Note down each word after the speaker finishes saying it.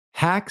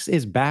Hacks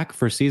is back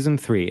for season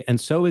 3,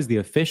 and so is the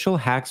official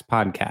Hacks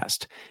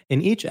podcast.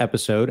 In each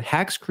episode,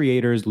 Hacks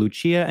creators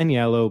Lucia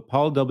Aniello,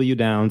 Paul W.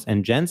 Downs,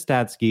 and Jen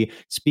Statsky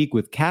speak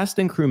with cast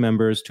and crew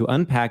members to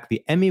unpack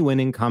the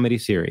Emmy-winning comedy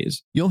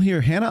series. You'll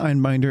hear Hannah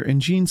Einbinder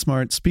and Gene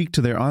Smart speak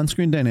to their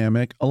on-screen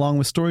dynamic, along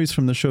with stories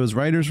from the show's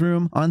writer's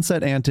room,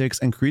 on-set antics,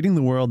 and creating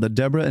the world that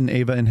Deborah and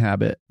Ava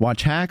inhabit.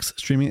 Watch Hacks,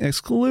 streaming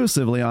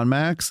exclusively on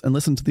Max, and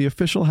listen to the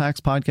official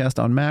Hacks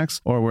podcast on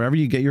Max or wherever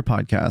you get your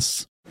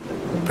podcasts.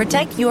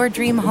 Protect your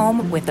dream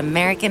home with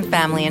American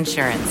Family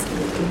Insurance.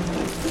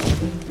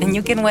 And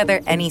you can weather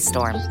any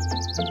storm.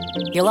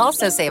 You'll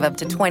also save up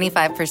to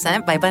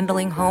 25% by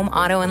bundling home,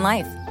 auto, and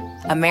life.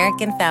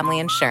 American Family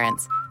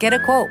Insurance. Get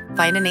a quote.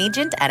 Find an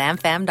agent at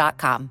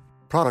amfam.com.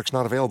 Products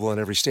not available in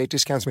every state.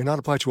 Discounts may not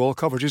apply to all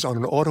coverages on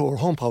an auto or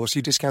home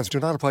policy. Discounts do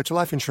not apply to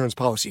life insurance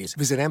policies.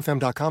 Visit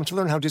amfam.com to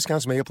learn how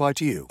discounts may apply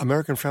to you.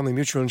 American Family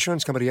Mutual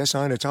Insurance Company, SI,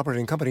 and its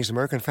operating companies,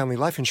 American Family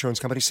Life Insurance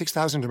Company,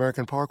 6000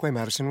 American Parkway,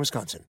 Madison,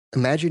 Wisconsin.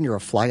 Imagine you're a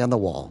fly on the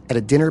wall at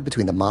a dinner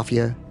between the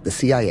Mafia, the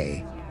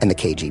CIA, and the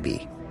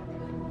KGB.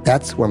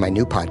 That's where my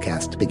new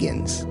podcast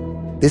begins.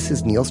 This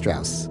is Neil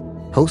Strauss,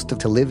 host of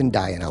To Live and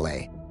Die in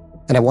LA.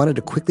 And I wanted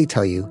to quickly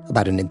tell you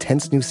about an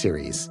intense new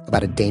series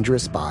about a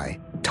dangerous spy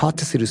taught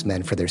to seduce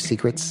men for their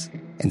secrets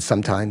and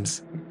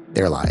sometimes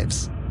their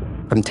lives.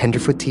 From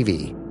Tenderfoot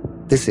TV,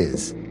 this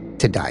is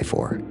To Die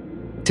For.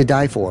 To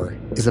Die For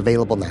is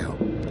available now.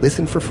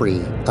 Listen for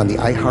free on the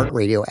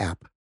iHeartRadio app,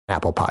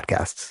 Apple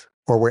Podcasts,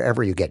 or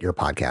wherever you get your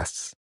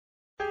podcasts.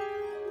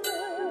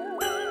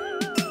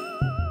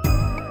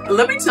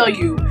 Let me tell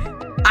you,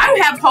 I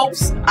have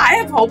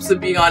hopes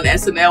of being on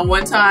SNL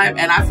one time,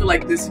 and I feel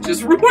like this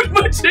just ruined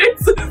my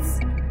chances.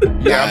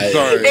 Yeah, I'm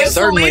sorry. If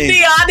Celine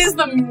Dion is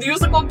the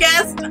musical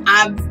guest,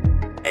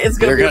 it's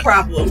going to be a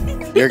problem.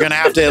 You're going to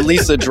have to at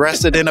least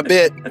address it in a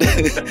bit.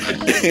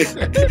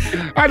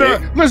 I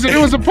don't. Listen,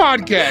 it was a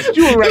podcast.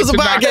 You were right. It was a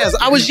podcast.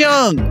 I was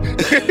young.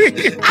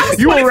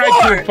 You were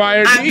right to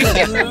fire me.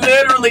 I'm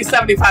literally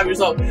 75 years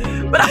old,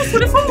 but I was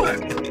 24.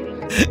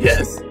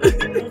 Yes.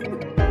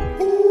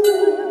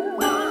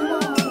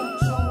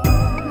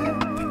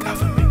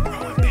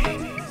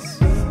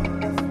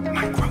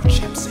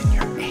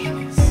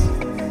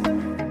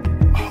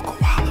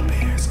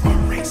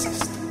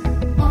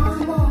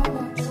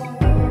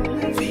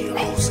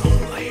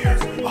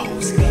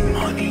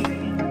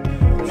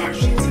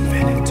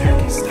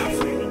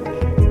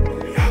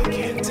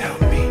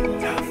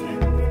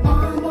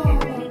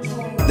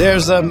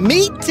 There's a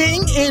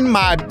meeting in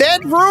my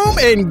bedroom,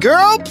 and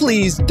girl,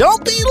 please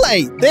don't be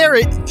late. There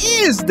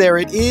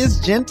it is,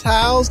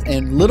 Gentiles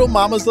and little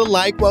mamas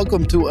alike.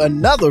 Welcome to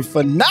another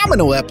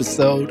phenomenal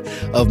episode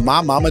of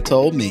My Mama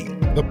Told Me.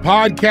 The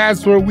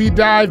podcast where we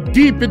dive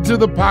deep into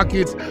the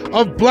pockets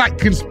of Black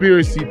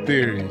conspiracy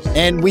theories.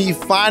 And we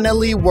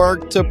finally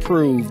work to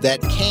prove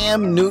that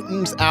Cam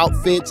Newton's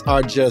outfits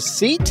are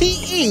just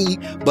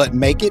CTE, but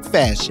make it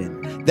fashion.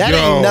 That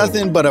ain't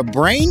nothing but a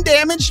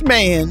brain-damaged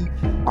man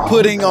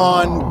putting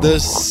on the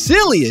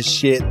silliest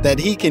shit that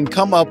he can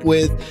come up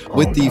with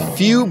the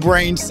few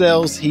brain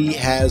cells he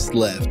has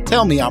left.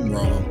 Tell me I'm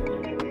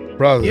wrong.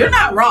 Brother. You're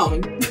not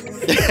wrong.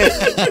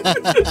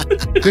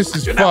 This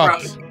is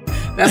fucked.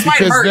 That's why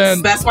it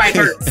hurts. That's why it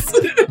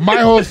hurts. My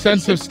whole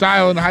sense of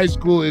style in high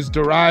school is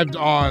derived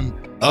on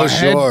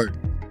sure.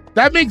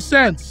 That makes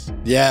sense.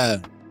 Yeah.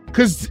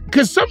 Cause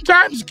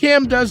sometimes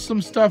Cam does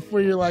some stuff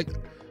where you're like,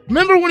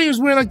 remember when he was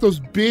wearing like those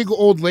big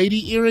old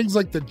lady earrings,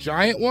 like the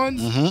giant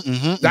ones?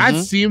 That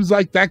seems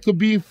like that could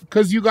be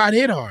because you got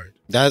hit hard.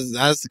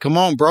 That's come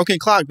on, broken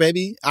clock,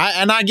 baby.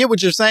 I get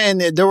what you're saying.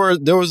 There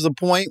was a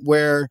point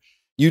where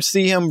you'd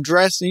see him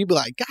dressed and you'd be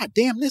like, God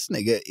damn, this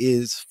nigga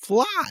is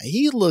fly.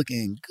 He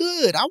looking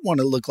good. I want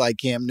to look like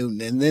Cam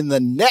Newton. And then the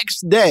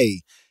next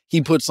day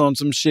he puts on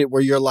some shit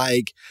where you're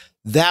like,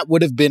 that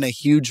would have been a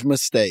huge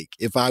mistake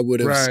if I would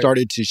have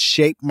started to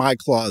shape my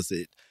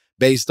closet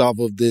based off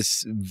of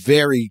this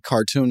very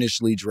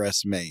cartoonishly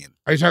dressed man.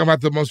 Are you talking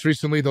about the most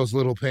recently, those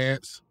little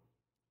pants?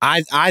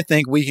 I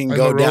think we can like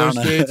go the down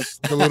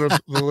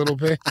the little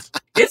pants.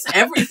 It's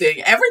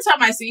everything. Every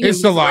time I see him,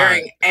 he's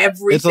wearing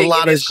everything it's a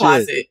lot in his of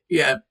closet. Shit.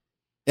 Yeah.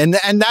 And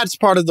that's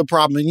part of the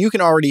problem. And you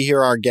can already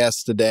hear our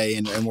guest today,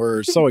 and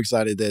we're so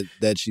excited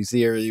that she's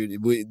here.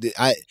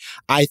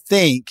 I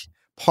think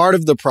part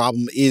of the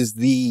problem is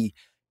the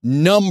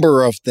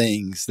number of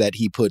things that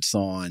he puts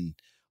on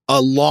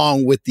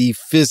along with the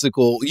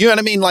physical, you know what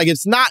I mean? Like,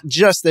 it's not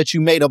just that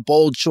you made a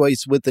bold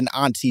choice with an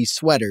auntie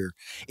sweater.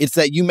 It's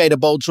that you made a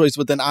bold choice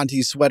with an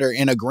auntie sweater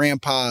and a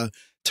grandpa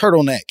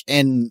turtleneck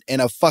and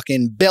a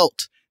fucking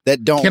belt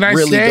that don't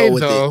really go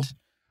with it.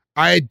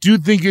 I do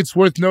think it's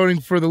worth noting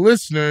for the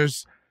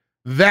listeners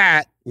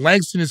that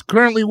Langston is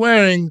currently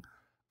wearing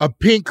a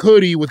pink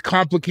hoodie with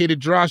complicated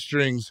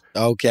drawstrings.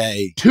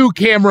 Okay. 2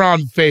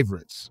 Cameron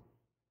favorites.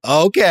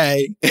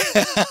 Okay.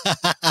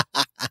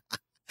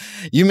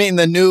 You mean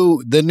the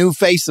new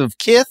face of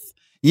Kith?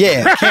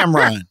 Yeah,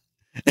 Cameron.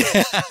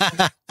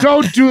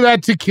 Don't do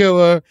that to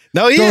Killer.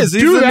 No, he Don't is.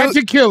 do that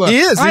to Killer. He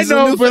is. I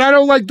know, but I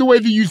don't like the way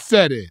that you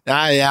said it.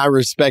 I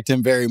respect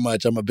him very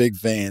much. I'm a big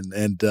fan,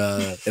 and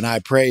I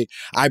pray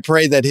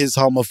that his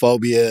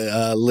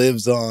homophobia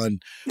lives on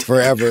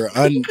forever,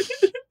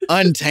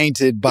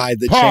 untainted by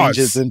the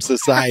changes in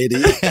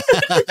society.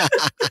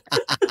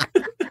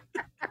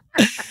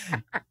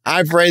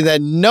 I pray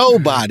that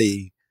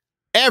nobody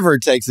ever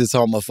takes his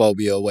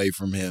homophobia away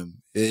from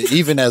him,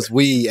 even as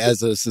we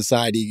as a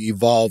society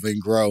evolve and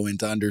grow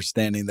into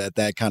understanding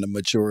that kind of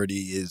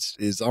maturity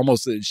is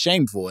almost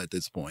shameful at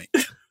this point.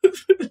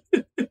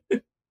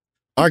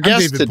 Our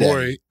guest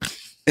today.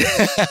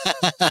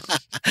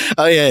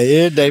 Oh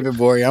yeah, David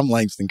Bory. I'm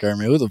Langston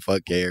Kermit. Who the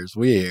fuck cares?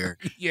 We here.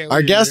 Yeah,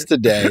 our guest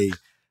today.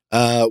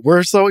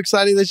 We're so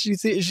excited that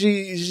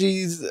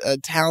she's a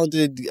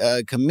talented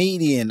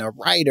comedian, a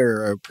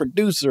writer, a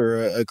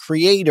producer, a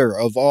creator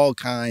of all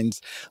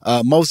kinds.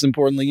 Most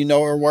importantly, you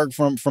know her work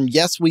from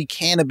Yes We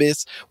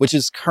Cannabis, which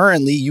is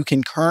you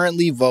can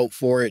currently vote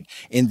for it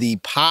in the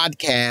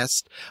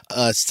podcast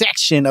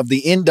section of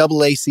the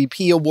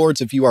NAACP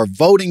Awards. If you are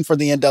voting for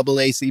the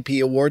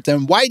NAACP Awards,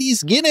 and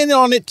Whitey's get in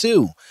on it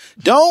too.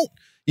 Don't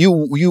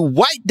you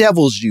white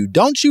devils,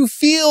 don't you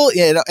feel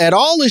at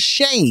all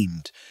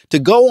ashamed to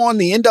go on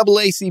the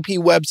NAACP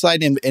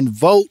website and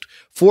vote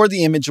for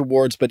the Image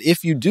Awards? But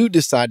if you do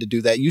decide to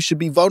do that, you should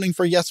be voting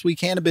for Yes We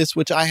Cannabis,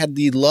 which I had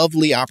the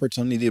lovely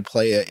opportunity to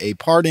play a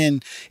part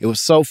in. It was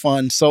so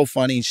fun, so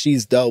funny.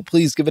 She's dope.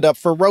 Please give it up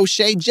for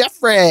Rochée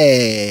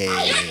Jeffrey.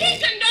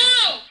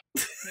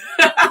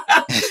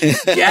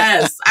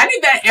 Yes, I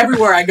need that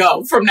everywhere I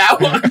go from now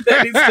on.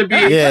 That needs to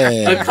be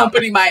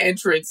accompany my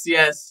entrance.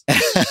 Yes.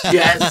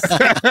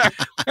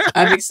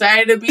 I'm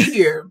excited to be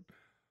here.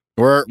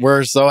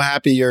 We're so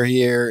happy you're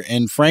here.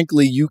 And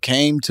frankly, you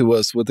came to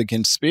us with a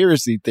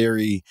conspiracy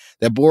theory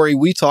that, Bory,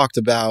 we talked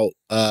about.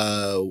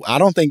 I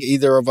don't think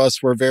either of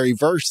us were very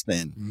versed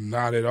in.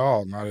 Not at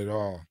all.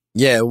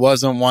 Yeah, it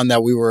wasn't one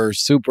that we were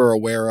super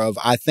aware of.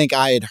 I think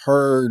I had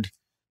heard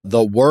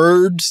the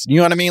words, you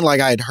know what I mean? Like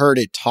I had heard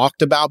it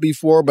talked about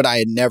before, but I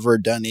had never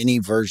done any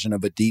version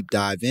of a deep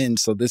dive in.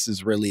 So this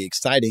is really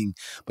exciting.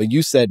 But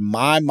you said,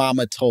 my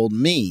mama told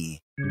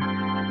me.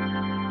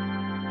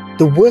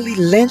 The Willie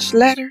Lynch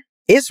letter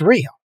is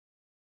real.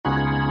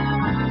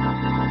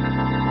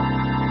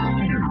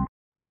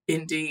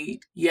 Indeed.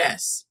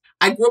 Yes.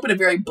 I grew up in a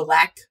very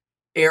Black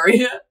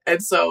area.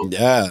 And so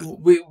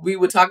we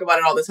would talk about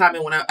it all the time.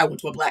 And when I went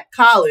to a Black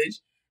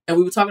college, and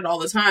we would talk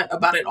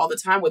about it all the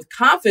time with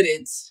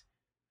confidence,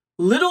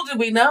 little did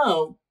we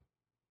know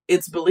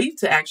it's believed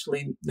to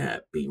actually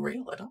not be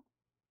real at all.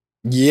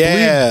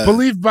 Yeah.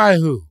 Believed by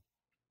who?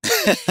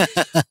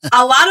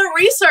 A lot of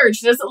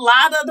research. There's a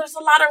lot of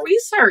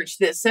research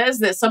that says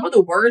that some of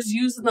the words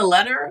used in the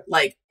letter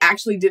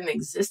actually didn't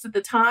exist at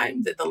the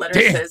time that the letter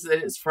says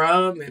that it's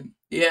from. And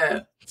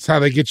that's how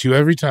they get you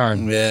every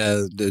time.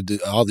 Yeah,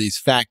 all these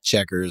fact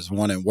checkers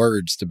wanted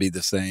words to be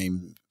the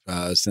same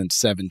since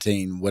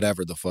 17,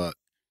 whatever the fuck.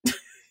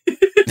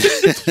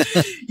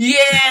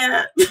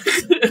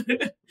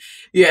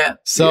 Yeah.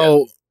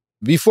 So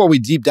before we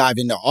deep dive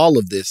into all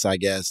of this, I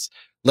guess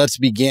let's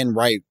begin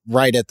right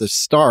at the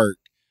start.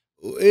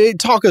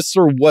 Talk us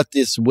through what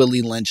this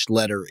Willie Lynch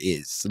letter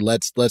is.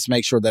 Let's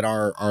make sure that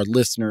our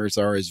listeners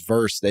are as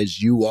versed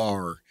as you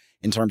are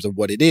in terms of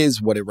what it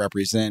is, what it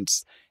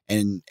represents,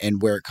 and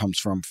where it comes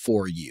from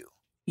for you.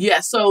 Yeah.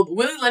 So the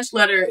Willie Lynch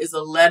letter is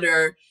a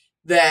letter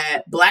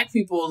that Black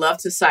people love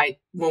to cite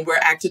when we're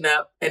acting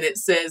up. And it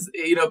says,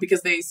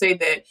 because they say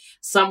that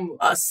some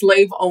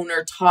slave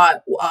owner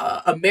taught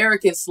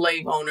American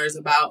slave owners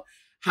about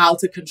how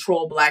to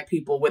control Black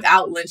people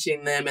without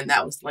lynching them. And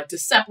that was to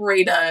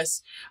separate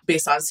us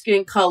based on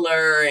skin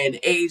color and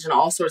age and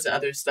all sorts of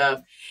other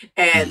stuff.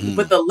 And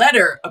but the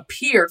letter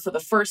appeared for the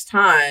first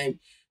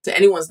time to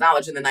anyone's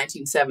knowledge in the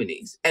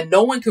 1970s. And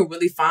no one could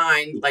really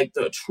find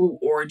the true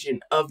origin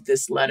of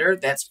this letter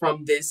that's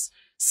from this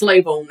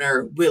slave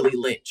owner, Willie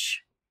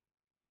Lynch.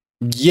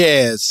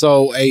 Yeah,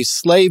 so a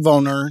slave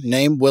owner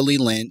named Willie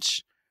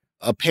Lynch,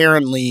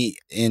 apparently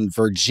in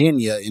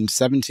Virginia in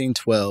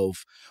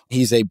 1712,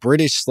 he's a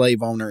British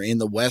slave owner in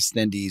the West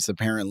Indies,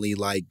 apparently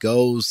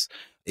goes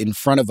in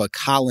front of a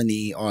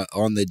colony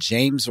on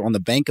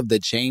the bank of the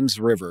James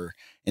River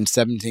in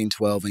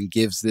 1712 and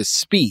gives this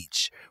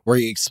speech where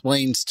he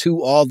explains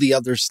to all the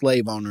other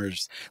slave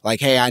owners,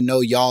 hey, I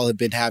know y'all have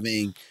been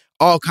having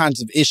all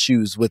kinds of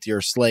issues with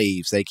your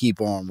slaves. They keep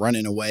on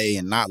running away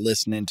and not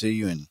listening to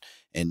you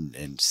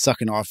and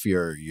sucking off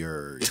your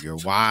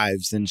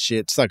wives and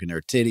shit, sucking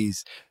their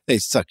titties. They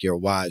suck your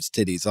wives'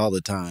 titties all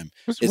the time.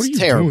 It's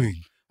terrible.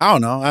 Doing? I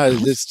don't know.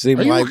 This seemed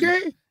Are you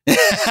okay?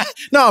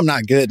 No, I'm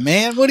not good,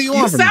 man. What do you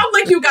want? You sound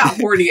like you got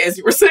horny as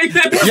you were saying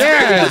that.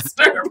 Yeah.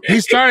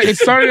 It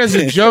started as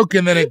a joke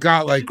and then it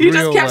got he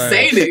real. Just kept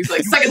saying it.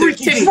 He's sucking their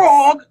titties.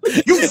 Frog!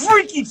 You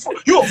freaky frog!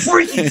 You're a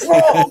freaky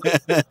frog!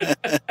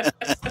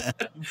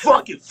 You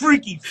fucking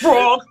freaky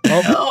frog!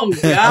 Oh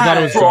God! I thought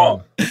it was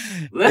frog.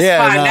 Let's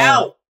find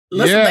out.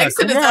 Listen,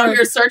 Langston is out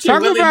here searching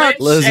Willie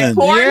Lynch and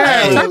porn.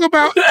 Talk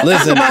about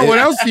what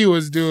else he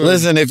was doing.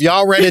 Listen, if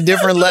y'all read a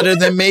different letter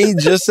than me,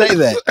 just say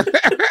that.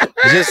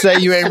 Just say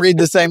you ain't read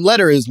the same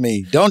letter as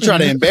me. Don't try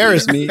to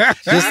embarrass me.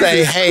 Just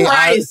say, hey,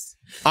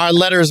 our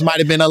letters might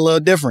have been a little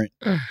different.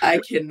 I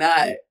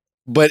cannot.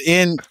 But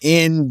in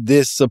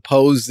this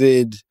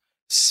supposed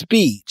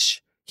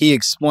speech, he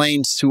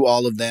explains to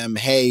all of them,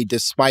 hey,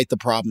 despite the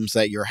problems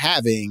that you're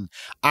having,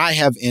 I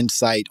have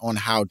insight on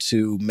how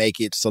to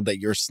make it so that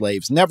your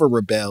slaves never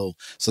rebel,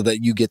 so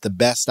that you get the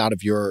best out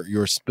of your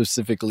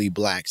specifically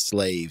black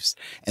slaves,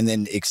 and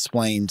then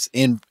explains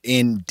in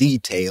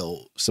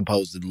detail,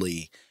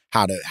 supposedly,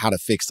 how to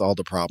fix all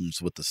the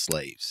problems with the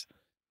slaves.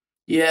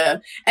 Yeah.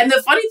 And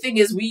the funny thing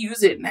is we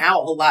use it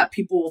now a lot.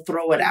 People will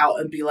throw it out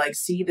and be like,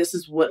 see, this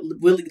is what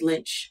Willie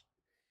Lynch,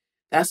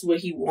 that's what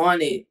he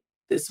wanted.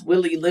 This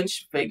Willie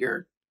Lynch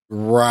figure.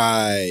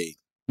 Right.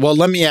 Well,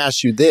 let me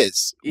ask you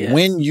this. Yes.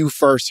 When you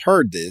first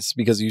heard this,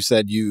 because you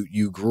said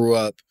you grew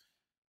up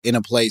in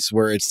a place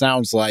where it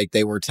sounds like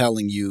they were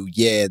telling you,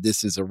 yeah,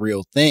 this is a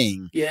real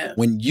thing. Yeah.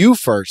 When you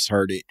first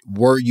heard it,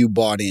 were you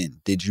bought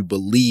in? Did you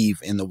believe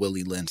in the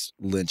Willie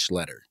Lynch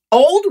letter?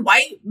 Old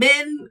white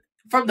men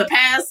from the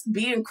past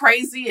being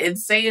crazy and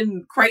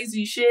saying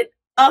crazy shit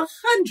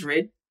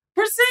 100%.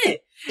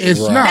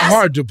 It's not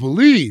hard to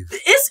believe.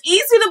 It's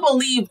easy to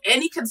believe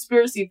any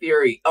conspiracy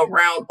theory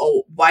around a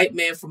white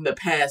man from the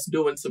past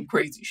doing some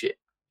crazy shit.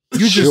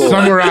 You just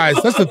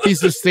summarized. That's the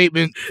thesis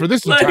statement for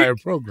this entire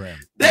program.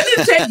 That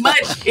didn't take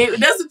much. It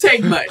doesn't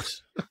take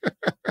much.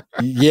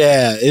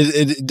 Yeah,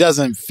 it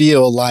doesn't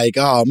feel like,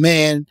 oh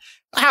man,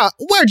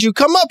 where'd you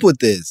come up with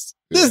this?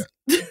 This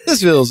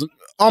feels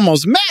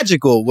almost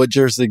magical. What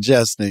you're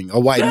suggesting, a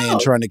white man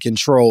trying to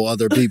control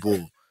other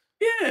people.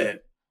 Yeah.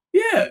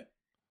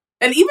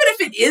 And even if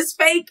it is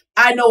fake,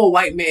 I know a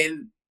white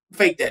man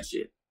faked that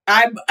shit.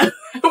 That's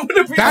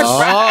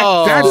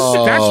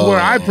where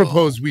I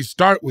propose we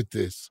start with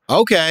this.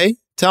 Okay,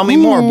 tell me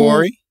more,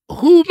 Bori.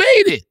 Who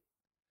made it?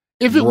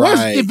 If it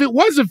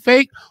was a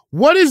fake,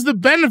 what is the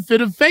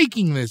benefit of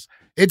faking this?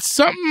 It's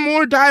something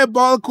more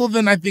diabolical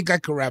than I think I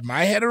could wrap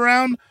my head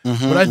around.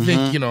 But I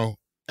think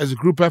as a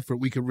group effort,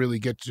 we could really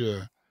get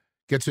to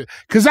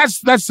because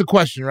that's the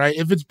question, right?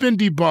 If it's been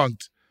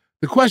debunked,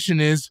 the question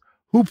is,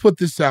 who put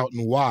this out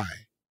and why?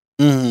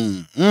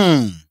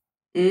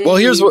 Well,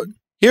 here's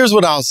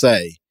what I'll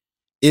say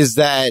is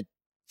that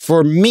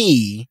for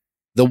me,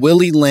 the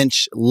Willie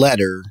Lynch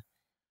letter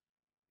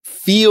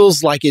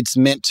feels like it's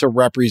meant to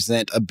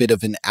represent a bit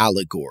of an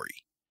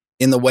allegory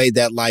in the way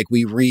that like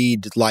we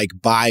read like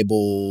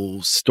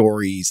Bible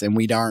stories and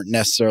we aren't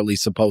necessarily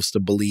supposed to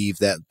believe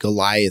that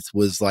Goliath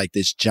was like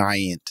this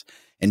giant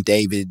and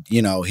David,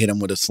 hit him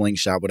with a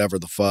slingshot, whatever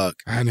the fuck.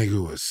 That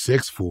nigga was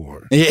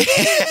 6'4". Yeah.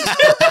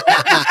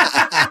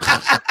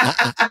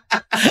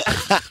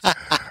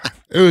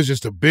 It was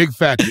just a big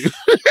fat dude.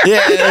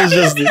 Yeah, it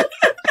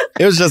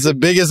was just the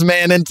biggest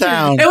man in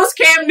town. It was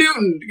Cam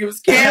Newton. It was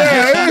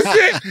Cam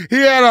Newton. He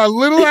had a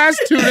little ass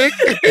tunic.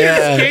 He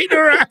was skating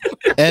around.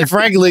 And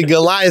frankly,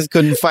 Goliath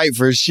couldn't fight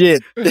for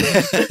shit.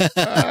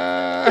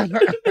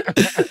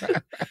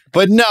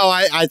 But no,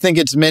 I think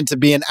it's meant to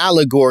be an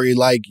allegory,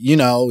 like,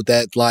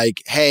 that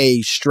like,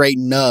 hey,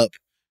 straighten up.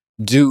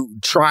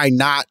 Try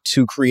not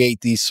to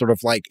create these sort of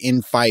like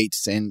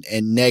infights and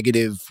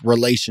negative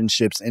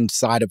relationships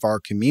inside of our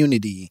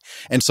community.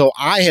 And so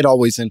I had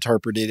always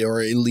interpreted,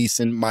 or at least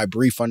in my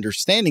brief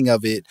understanding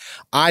of it,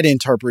 I'd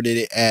interpreted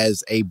it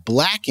as a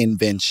Black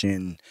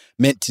invention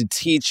meant to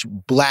teach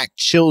Black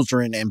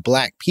children and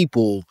Black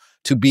people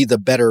to be the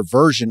better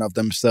version of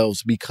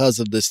themselves because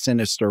of the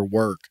sinister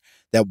work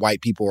that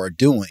white people are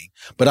doing.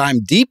 But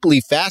I'm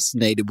deeply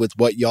fascinated with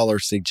what y'all are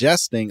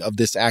suggesting of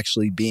this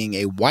actually being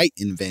a white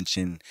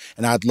invention.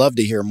 And I'd love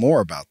to hear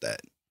more about that.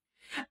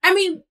 I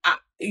mean,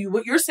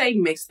 what you're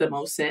saying makes the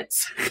most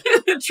sense,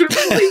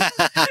 truthfully.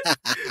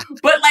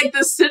 But like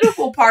the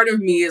cynical part of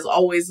me is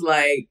always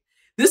like,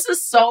 this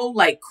is so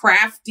like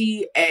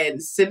crafty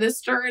and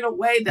sinister in a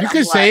way that you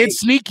can say it's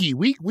sneaky.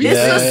 We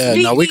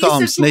call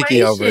them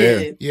sneaky over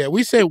here. Yeah,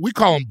 we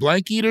call them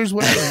blank eaters.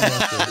 Whatever.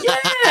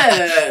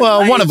 Yeah. Well,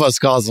 like, one of us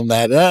calls them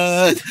that.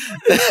 The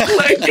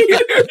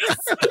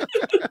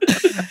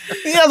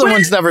other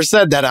one's never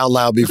said that out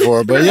loud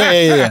before, but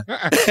yeah.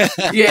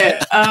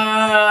 Yeah.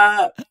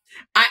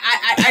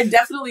 I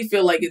definitely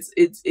feel like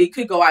it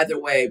could go either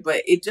way,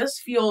 but it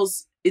just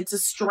feels it's a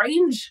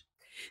strange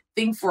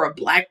thing for a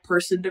Black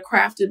person to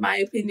craft, in my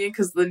opinion,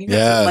 because then you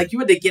have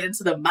to get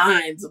into the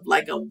minds of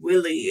like a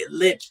Willie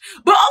Lynch.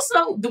 But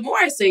also, the more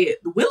I say it,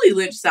 Willie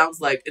Lynch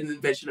sounds like an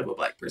invention of a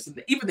Black person.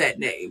 Even that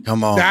name.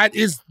 Come on. That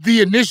is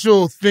the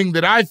initial thing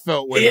that I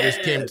felt when this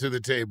came to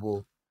the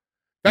table.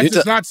 That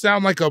does not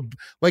sound like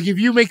if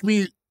you make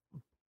me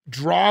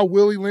draw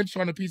Willie Lynch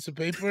on a piece of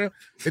paper,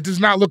 it does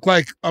not look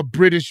like a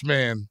British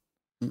man.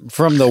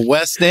 From the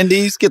West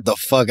Indies? Get the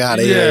fuck out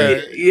of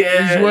here.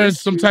 Yeah. He's wearing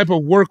some type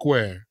of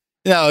workwear.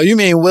 No, you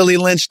mean Willie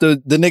Lynch, the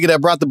nigga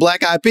that brought the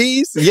Black Eyed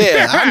Peas?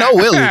 Yeah, I know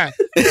Willie.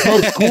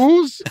 Oh,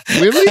 schools?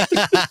 Willie?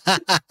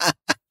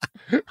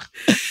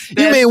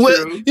 You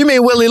you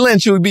mean Willie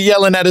Lynch who would be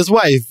yelling at his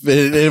wife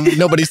and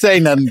nobody say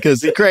nothing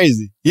because he's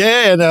crazy?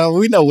 Yeah, no,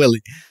 we know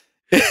Willie.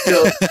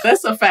 Yo,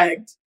 that's a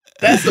fact.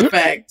 That's a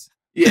fact.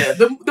 Yeah,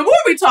 the more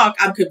we talk,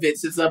 I'm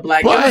convinced it was a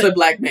black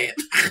man.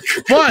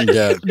 But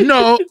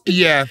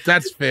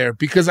that's fair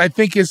because I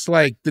think it's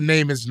like the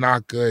name is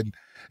not good.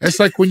 It's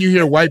like when you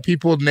hear white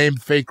people name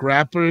fake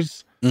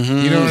rappers. Mm-hmm.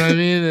 You know what I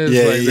mean?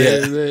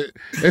 It's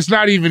it's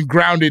not even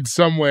grounded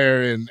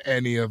somewhere in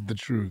any of the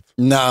truth.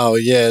 No,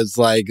 it's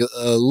like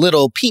a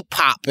little peep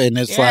pop, and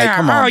it's like,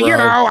 come on, bro.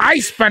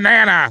 Ice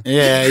banana.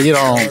 Yeah,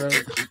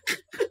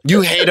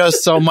 you hate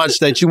us so much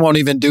that you won't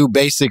even do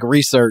basic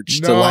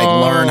research to like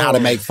learn how to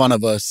make fun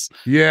of us.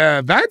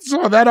 Yeah,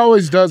 that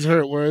always does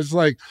hurt. Where it's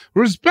like,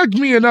 respect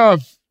me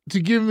enough to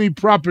give me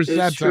proper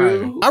satire.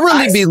 True.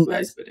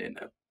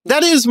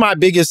 That is my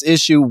biggest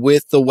issue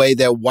with the way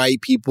that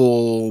white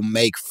people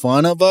make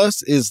fun of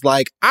us is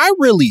like, I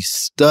really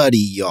study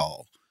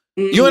y'all.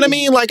 You know what I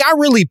mean? Like, I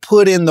really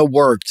put in the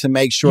work to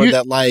make sure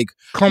that, like,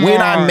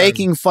 when I'm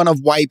making fun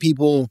of white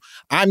people,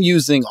 I'm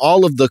using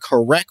all of the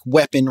correct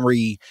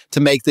weaponry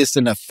to make this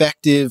an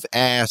effective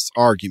ass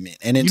argument.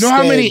 And instead, you know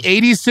how many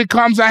 80s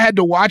sitcoms I had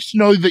to watch to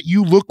know that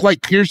you look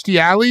like Kirstie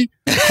Alley?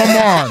 Come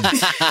on.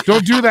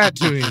 Don't do that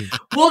to me.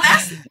 Well,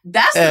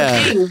 that's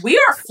the thing. We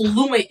are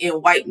fluent in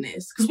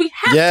whiteness because we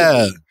have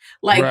to be.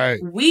 Like,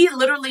 we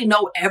literally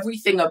know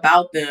everything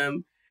about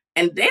them,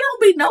 and they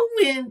don't be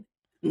knowing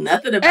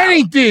nothing about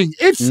anything.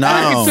 It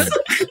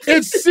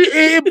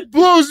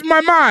blows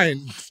my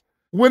mind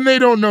when they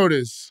don't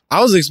notice.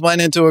 I was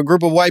explaining to a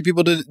group of white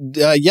people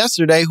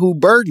yesterday who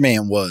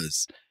Birdman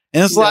was,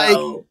 and it's like,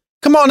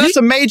 come on, that's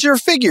a major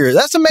figure.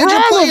 That's a major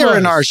player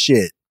in our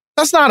shit.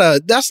 That's not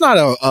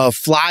a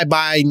fly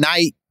by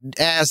night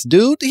ass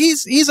dude.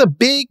 He's a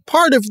big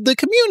part of the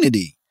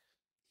community.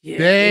 Yeah,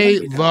 they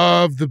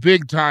love the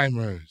big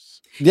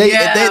timers.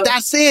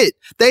 That's it.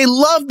 They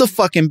love the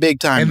fucking big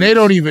timers. And they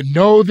don't even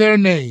know their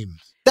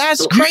names.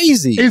 That's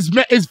crazy.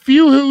 It's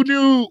few who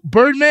knew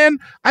Birdman.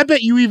 I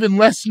bet you even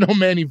less know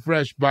Manny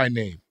Fresh by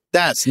name.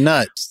 That's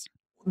nuts.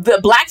 The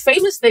black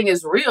famous thing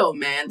is real,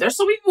 man. There's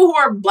some people who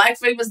are black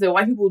famous that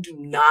white people do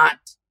not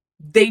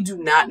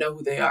know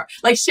who they are.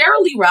 Like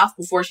Sheryl Lee Ralph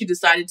before she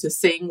decided to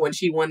sing when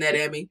she won that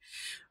Emmy.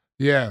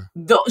 Yeah.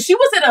 She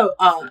was at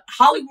a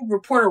Hollywood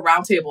Reporter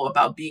roundtable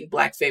about being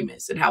black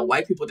famous and how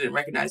white people didn't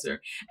recognize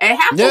her. And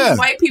half those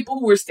white people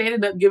who were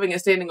standing up giving a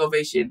standing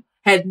ovation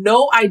had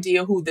no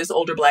idea who this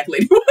older black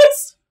lady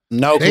was.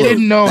 No clue. They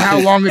didn't know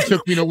how long it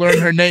took me to learn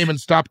her name and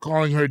stop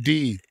calling her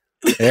D.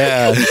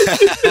 Yeah.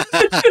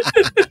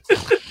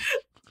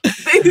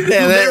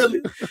 They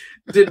literally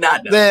did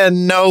not know. They had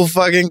no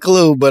fucking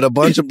clue, but a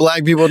bunch of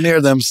black people near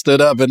them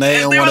stood up and they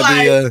didn't want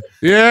to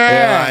be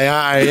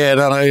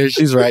no,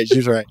 she's right.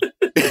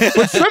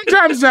 But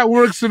sometimes that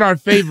works in our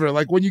favor.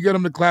 Like when you get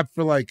them to clap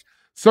for like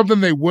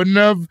something they wouldn't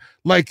have,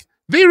 like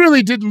they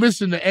really didn't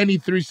listen to any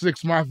 3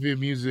 6 Mafia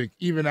music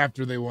even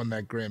after they won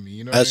that Grammy.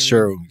 You know, that's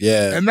true.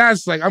 Yeah, and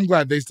that's like I'm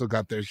glad they still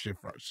got their shit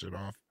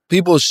off.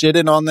 People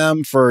shitting on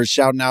them for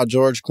shouting out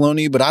George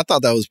Clooney, but I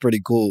thought that was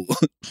pretty cool.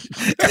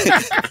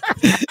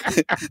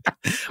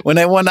 When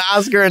they won the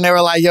Oscar and they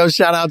were like, yo,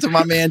 shout out to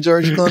my man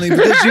George Clooney.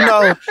 Because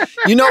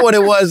you know what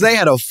it was? They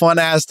had a fun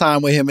ass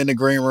time with him in the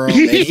green room.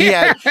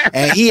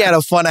 And he had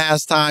a fun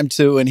ass time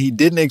too. And he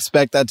didn't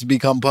expect that to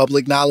become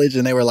public knowledge.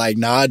 And they were like,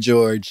 nah,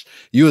 George,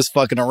 you was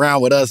fucking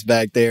around with us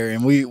back there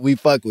and we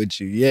fuck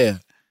with you. Yeah.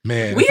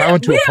 Man, if I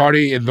went to a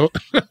party and... No,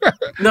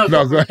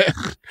 go ahead.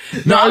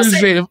 No, I was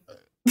just saying...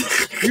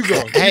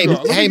 Hey,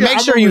 make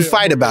sure you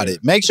fight about it.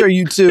 Make sure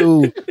you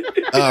two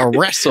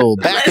wrestle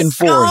back and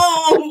forth.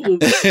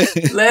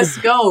 Let's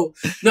go.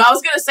 No, I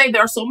was going to say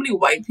there are so many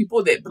white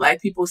people that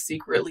black people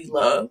secretly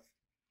love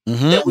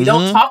that we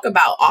don't talk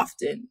about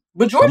often.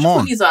 But George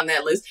Clooney's on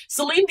that list.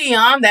 Celine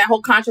Dion, that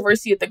whole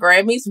controversy at the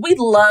Grammys. We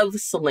love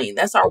Celine.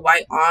 That's our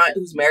white aunt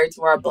who's married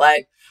to our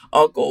black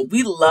uncle.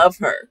 We love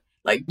her.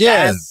 Like,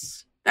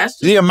 that's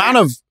just the amount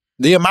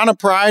of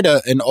pride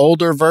an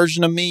older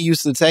version of me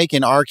used to take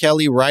in R.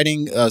 Kelly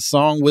writing a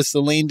song with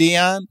Celine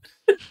Dion.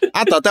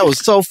 I thought that was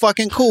so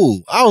fucking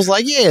cool. I was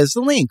like, yeah,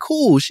 Celine,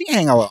 cool. She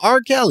hang out with R.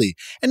 Kelly.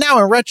 And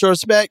now in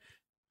retrospect,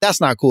 that's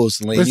not cool,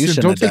 Celine. Listen, you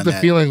shouldn't don't have done take the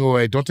that. feeling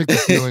away. Don't take the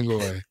feeling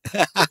away.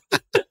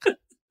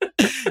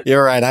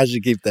 You're right. I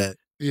should keep that.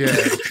 Yeah,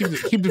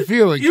 keep the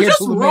feeling. You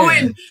just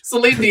ruined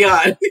Celine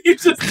Dion. You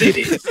just did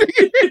it.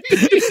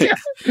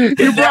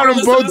 You brought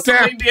them both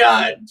down. Celine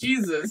Dion.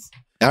 Jesus.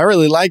 I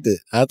really liked it.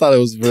 I thought it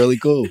was really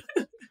cool.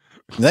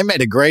 They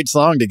made a great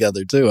song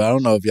together too. I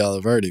don't know if y'all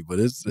have heard it, but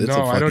it's a fucking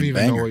I don't even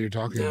banger. know what you're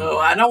talking about. No,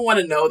 I don't want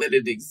to know that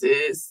it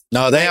exists.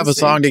 No, they have a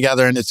song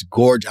together and it's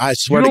gorgeous. I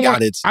swear to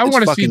God, I want to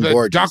see fucking the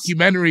gorgeous.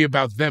 documentary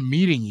about them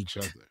meeting each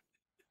other.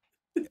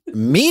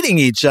 Meeting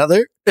each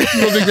other? You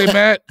don't think they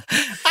met?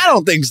 I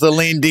don't think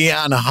Celine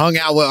Dion hung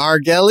out with R.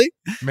 Kelly.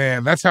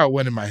 Man, that's how it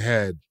went in my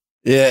head.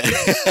 Yeah.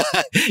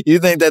 You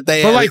think that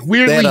they But had, like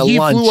weirdly, he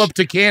flew up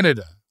to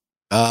Canada.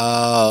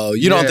 Oh,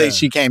 you don't think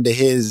she came to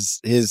his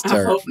I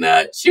turf? hope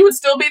not. She would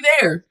still be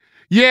there.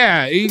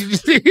 Yeah. You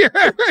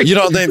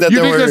don't think that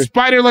you think the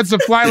spider lets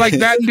it fly like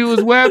that into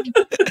his web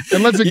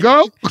and lets it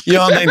go? You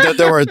don't think that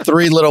there were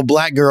 3 little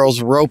black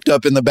girls roped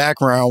up in the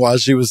background while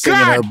she was singing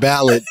her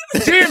ballad?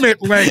 Damn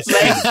it, Lynch.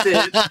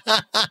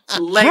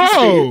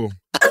 Bro,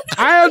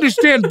 I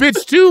understand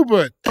bits too,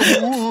 but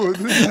would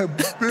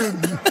have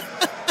been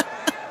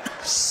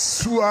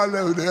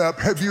swallowed up.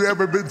 Have you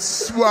ever been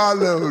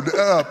swallowed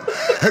up?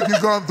 Have you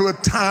gone through a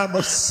time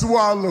of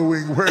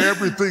swallowing where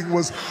everything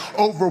was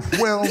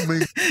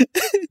overwhelming?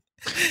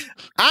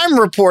 I'm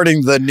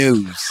reporting the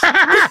news.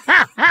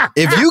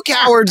 If you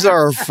cowards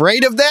are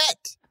afraid of that,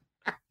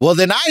 well,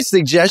 then I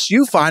suggest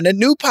you find a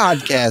new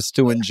podcast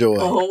to enjoy.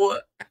 Oh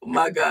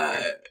my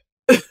God.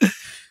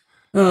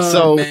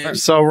 So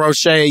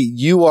Rochée,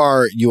 you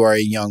are a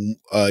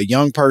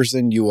young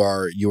person. You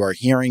are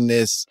hearing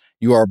this.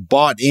 You are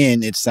bought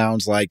in. It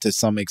sounds like to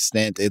some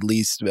extent, at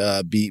least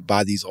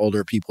by these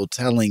older people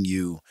telling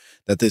you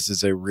that this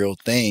is a real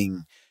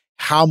thing.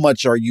 How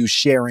much are you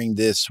sharing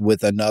this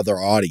with another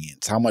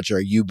audience? How much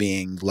are you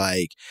being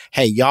like,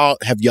 hey,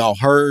 have y'all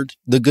heard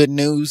the good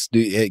news?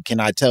 Can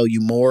I tell you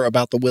more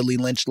about the Willie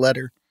Lynch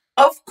letter?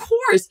 Of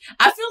course.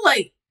 I feel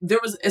like there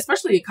was,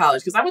 especially in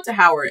college, because I went to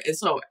Howard. And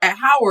so at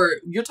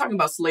Howard, you're talking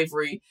about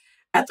slavery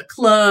at the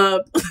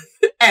club,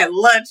 at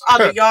lunch, on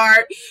the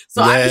yard.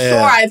 So I'm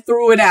sure I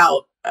threw it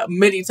out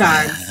many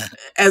times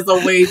as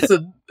a way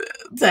to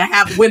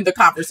win the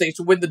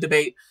conversation, win the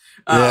debate.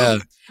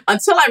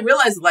 Until I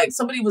realized, like,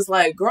 somebody was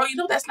like, girl,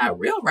 that's not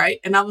real, right?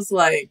 And I was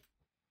like,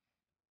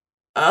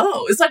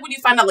 oh. It's like when you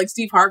find out, like,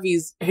 Steve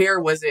Harvey's hair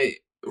wasn't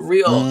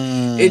real.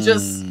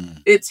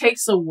 It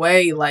takes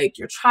away, like,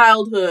 your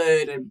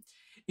childhood, and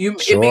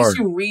it makes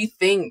you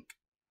rethink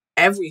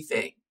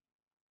everything.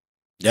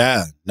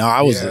 Yeah. No,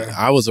 I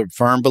was a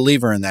firm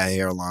believer in that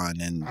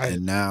hairline, and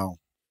now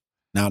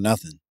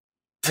nothing.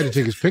 I had to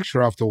take his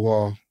picture off the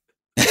wall.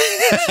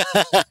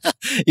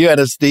 You had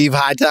a Steve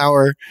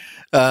Hightower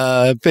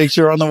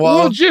picture on the wall?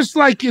 Well, just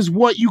like is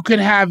what you could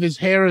have his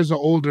hair as an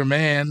older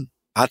man.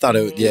 I thought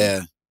it was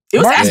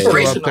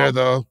aspirational. Still up there,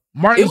 though.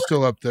 Martin's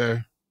still up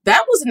there.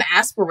 That was an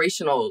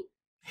aspirational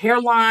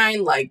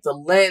hairline, like the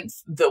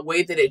length, the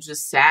way that it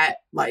just sat,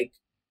 like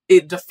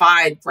it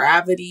defied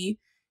gravity.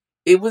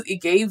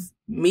 It gave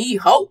me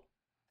hope.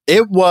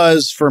 It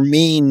was, for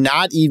me,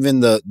 not even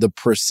the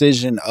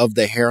precision of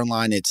the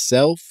hairline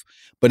itself,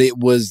 but it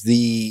was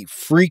the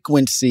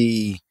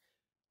frequency,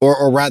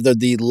 or rather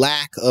the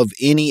lack of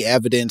any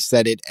evidence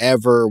that it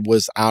ever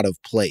was out of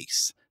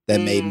place that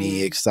made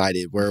me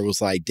excited, where it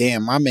was like,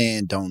 damn, my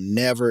man don't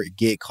never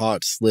get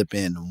caught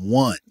slipping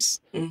once.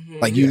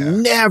 Like, you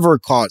never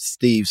caught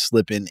Steve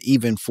slipping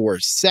even for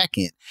a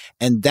second.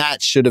 And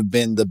that should have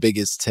been the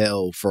biggest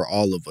tell for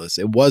all of us.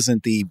 It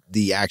wasn't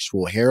the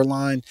actual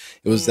hairline.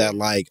 It was that,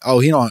 like, oh,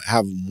 he don't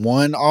have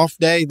one off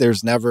day.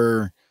 There's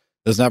never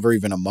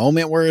even a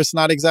moment where it's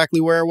not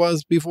exactly where it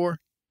was before.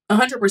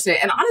 100%.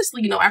 And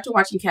honestly, after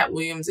watching Cat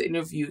Williams'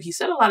 interview, he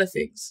said a lot of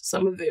things.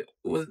 Some of it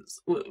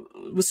was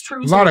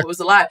true, some of it was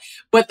a lie.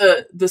 But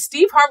the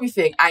Steve Harvey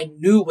thing, I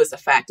knew was a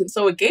fact. And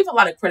so it gave a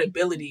lot of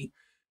credibility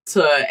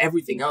to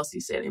everything else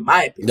he said, in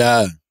my opinion.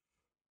 Yeah,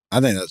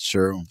 I think that's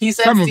true. He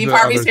said Steve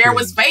Harvey's hair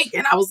was fake,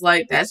 and I was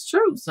like, that's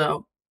true.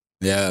 So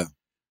yeah.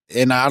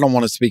 And I don't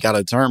want to speak out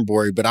of turn,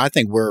 Bori, but I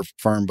think we're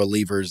firm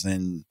believers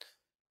in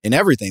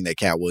everything that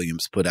Cat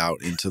Williams put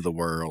out into the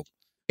world.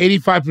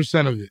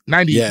 85% of it,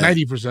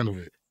 90% of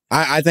it.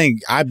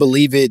 I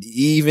believe it,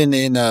 even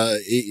in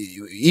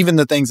even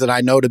the things that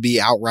I know to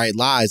be outright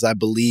lies. I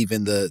believe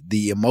in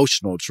the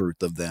emotional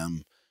truth of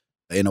them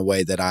in a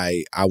way that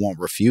I won't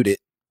refute it.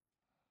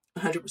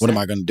 100%. What am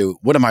I going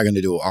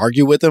to do?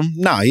 Argue with him?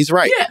 No, he's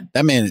right. Yeah.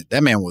 That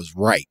man was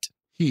right.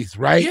 He's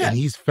right, and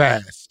he's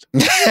fast.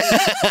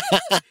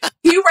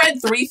 He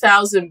read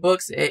 3,000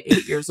 books at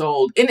 8 years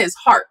old in his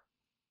heart,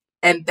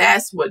 and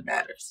that's what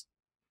matters.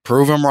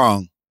 Prove him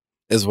wrong.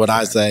 Is what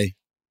I say.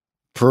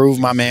 Prove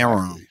my man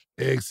wrong.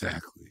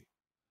 Exactly.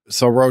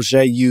 So,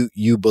 Rochée,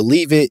 you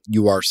believe it,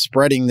 you are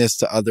spreading this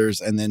to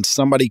others, and then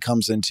somebody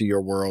comes into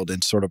your world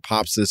and sort of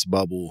pops this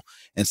bubble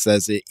and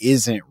says it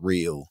isn't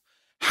real.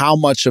 How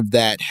much of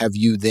that have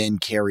you then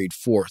carried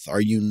forth?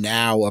 Are you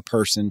now a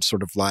person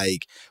sort of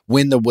like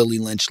when the Willie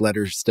Lynch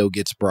letter still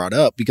gets brought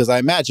up? Because I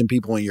imagine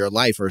people in your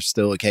life are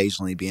still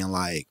occasionally being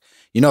like,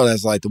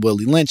 that's like the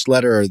Willie Lynch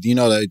letter, or,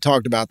 they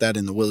talked about that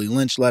in the Willie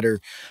Lynch letter.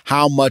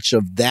 How much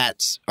of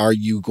that are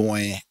you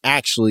going,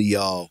 actually,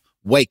 y'all,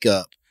 wake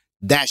up,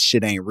 that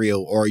shit ain't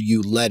real? Or are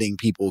you letting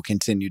people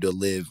continue to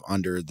live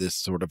under this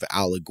sort of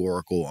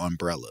allegorical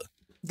umbrella?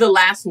 The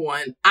last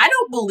one. I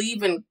don't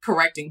believe in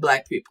correcting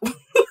Black people.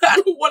 I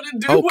don't want to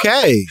do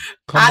it.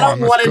 I don't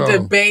want to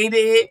debate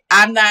it.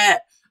 I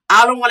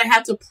don't want to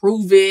have to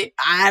prove it.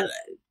 I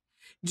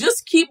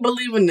just keep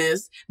believing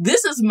this.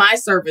 This is my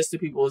service to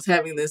people,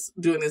 is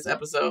doing this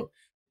episode.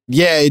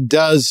 Yeah, it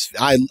does.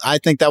 I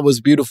think that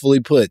was beautifully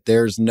put.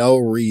 There's no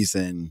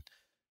reason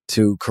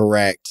to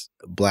correct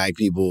Black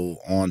people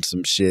on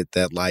some shit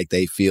that, like,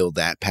 they feel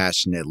that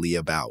passionately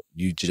about.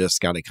 You just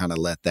got to kind of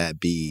let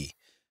that be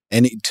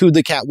And to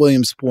the Cat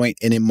Williams point,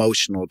 an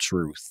emotional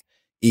truth,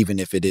 even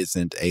if it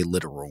isn't a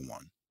literal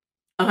one.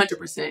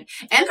 100%.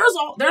 And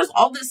there's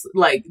all this,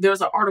 like,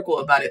 there's an article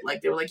about it.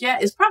 Like, they were like, yeah,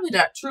 it's probably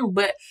not true,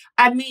 but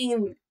I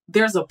mean,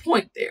 there's a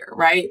point there,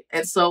 right?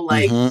 And so,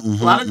 like, a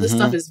lot of this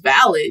stuff is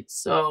valid.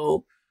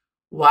 So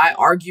why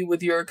argue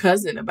with your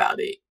cousin about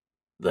it?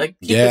 Like,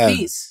 keep the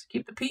peace.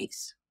 Keep the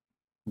peace.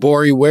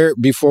 Bori,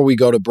 before we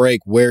go to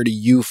break, where do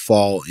you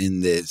fall in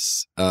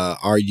this?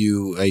 Are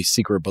you a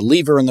secret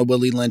believer in the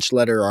Willie Lynch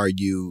letter?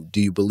 Do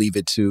you believe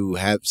it to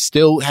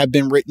have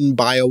been written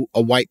by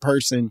a white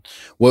person?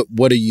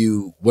 What are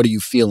you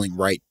feeling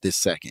right this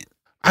second?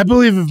 I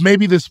believe if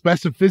maybe the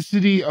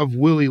specificity of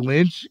Willie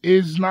Lynch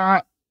is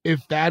not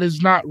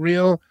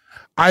real,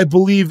 I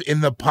believe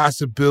in the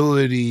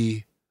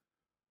possibility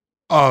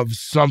of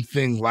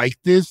something like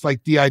this,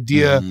 like the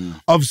idea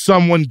of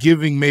someone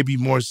giving maybe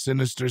more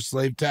sinister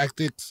slave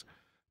tactics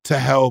to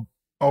help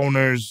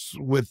owners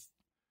with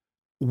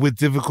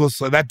difficult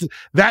slave.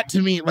 That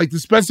to me, like, the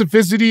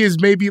specificity is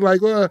maybe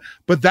like,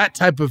 but that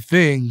type of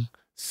thing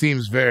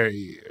seems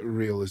very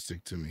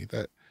realistic to me.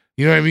 That,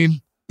 you know what I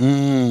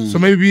mean? So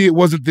maybe it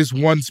wasn't this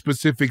one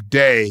specific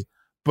day,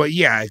 but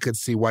yeah, I could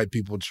see white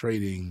people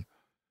trading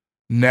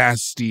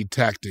nasty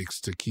tactics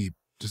to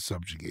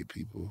subjugate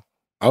people.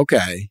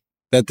 Okay.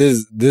 That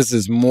this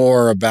is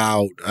more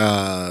about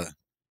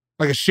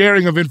like a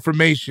sharing of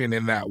information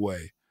in that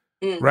way,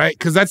 right?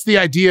 Because that's the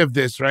idea of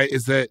this, right?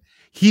 Is that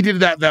he did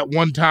that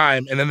one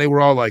time, and then they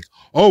were all like,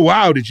 "Oh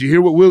wow, did you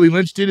hear what Willie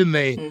Lynch did?" And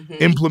they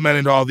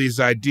implemented all these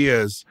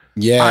ideas.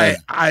 Yeah,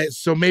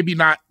 so maybe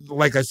not,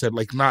 like I said,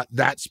 like not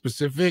that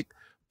specific,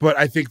 but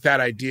I think that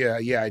idea,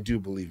 yeah, I do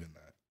believe in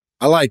that.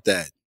 I like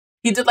that.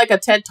 He did like a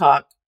TED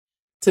Talk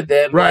to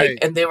them, right? Like,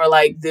 and they were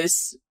like,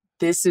 "This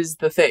is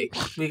the thing.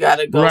 We got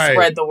to go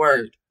spread the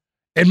word."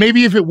 And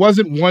maybe if it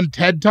wasn't one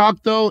TED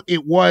Talk, though,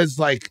 it was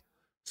like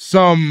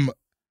some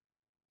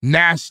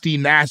nasty,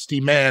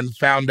 nasty man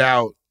found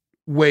out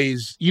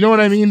ways. You know what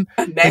I mean?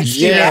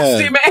 Nasty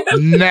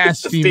man.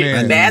 Nasty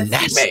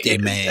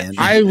man.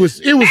 It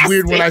was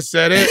weird when I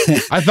said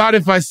it. I thought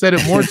if I said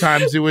it more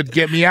times, it would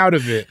get me out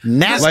of it.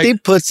 Nasty,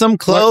 like, put some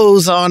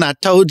clothes on. I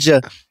told you.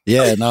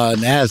 Yeah, no,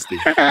 nasty.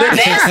 The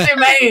nasty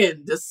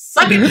man. Just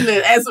sucking,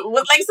 as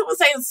like someone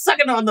saying,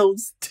 sucking on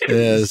those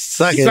titties. Yeah,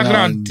 sucking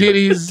on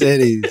titties.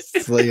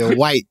 Titties. Like your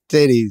white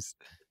titties.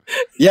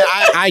 Yeah,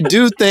 I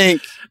do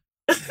think.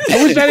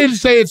 I wish I didn't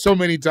say it so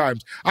many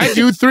times. I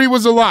do. 3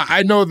 was a lot.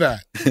 I know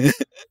that.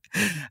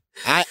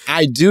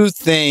 I do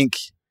think,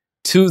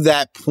 to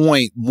that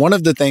point, one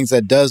of the things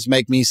that does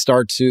make me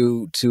start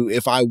to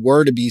if I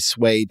were to be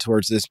swayed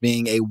towards this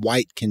being a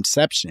white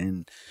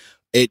conception,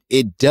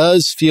 it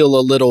does feel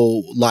a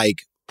little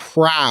like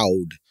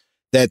proud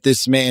that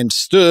this man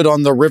stood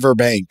on the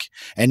riverbank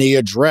and he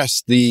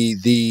addressed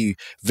the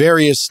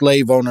various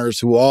slave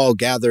owners who all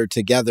gathered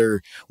together,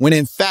 when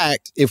in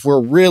fact, if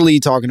we're really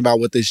talking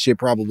about what this shit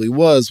probably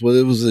was, well,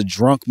 it was a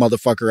drunk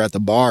motherfucker at the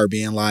bar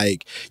being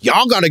like,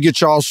 y'all got to get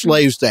y'all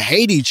slaves to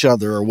hate each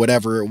other or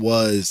whatever it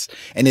was.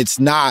 And it's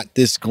not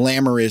this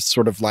glamorous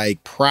sort of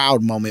like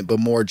proud moment, but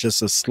more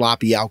just a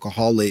sloppy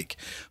alcoholic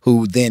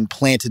who then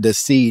planted a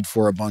seed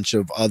for a bunch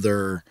of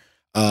other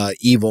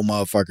evil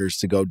motherfuckers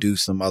to go do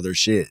some other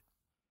shit.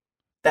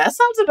 That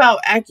sounds about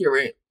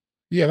accurate.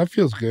 Yeah, that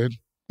feels good.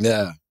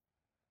 Yeah.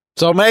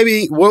 So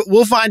maybe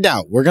we'll find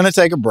out. We're going to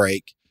take a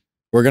break.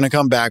 We're going to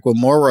come back with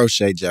more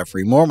Rochée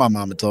Jeffrey, more My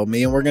Mama Told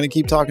Me, and we're going to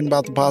keep talking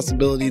about the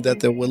possibility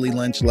that the Willie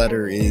Lynch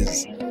letter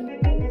is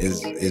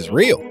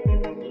real.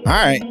 All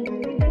right.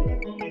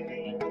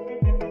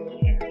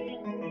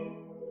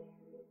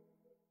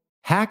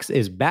 Hacks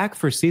is back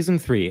for season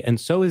 3, and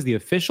so is the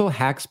official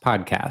Hacks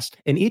podcast.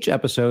 In each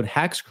episode,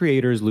 Hacks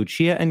creators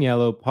Lucia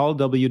Aniello, Paul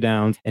W.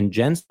 Downs, and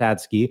Jen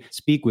Statsky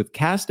speak with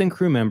cast and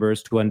crew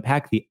members to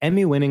unpack the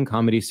Emmy-winning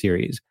comedy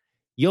series.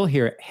 You'll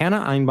hear Hannah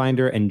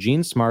Einbinder and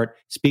Jean Smart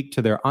speak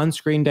to their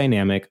on-screen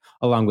dynamic,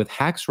 along with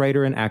Hacks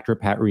writer and actor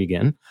Pat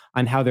Regan,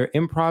 on how their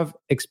improv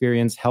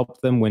experience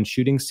helped them when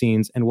shooting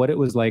scenes and what it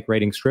was like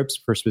writing scripts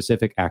for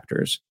specific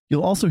actors.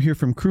 You'll also hear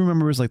from crew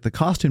members like the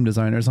costume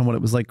designers on what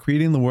it was like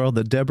creating the world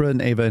that Deborah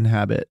and Ava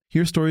inhabit.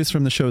 Hear stories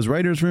from the show's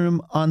writer's room,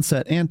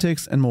 on-set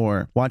antics, and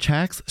more. Watch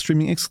Hacks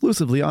streaming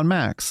exclusively on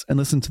Max, and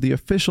listen to the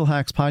official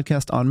Hacks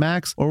podcast on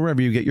Max or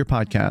wherever you get your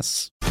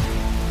podcasts.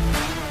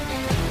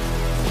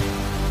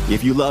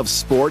 If you love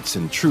sports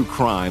and true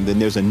crime, then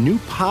there's a new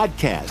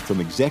podcast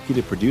from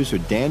executive producer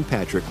Dan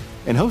Patrick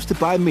and hosted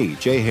by me,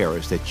 Jay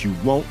Harris, that you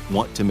won't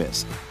want to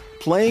miss.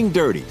 Playing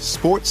Dirty: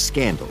 Sports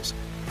Scandals.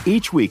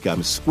 Each week,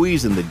 I'm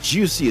squeezing the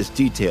juiciest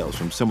details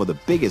from some of the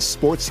biggest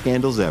sports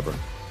scandals ever.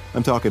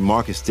 I'm talking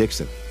Marcus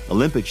Dixon,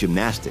 Olympic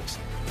gymnastics,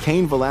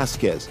 Cain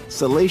Velasquez,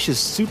 salacious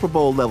Super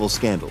Bowl-level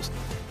scandals.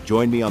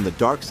 Join me on the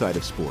dark side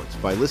of sports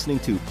by listening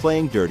to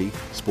Playing Dirty: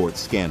 Sports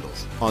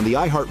Scandals on the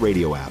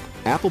iHeartRadio app,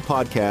 Apple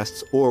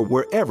Podcasts, or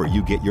wherever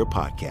you get your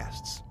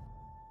podcasts.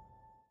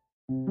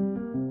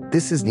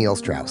 This is Neil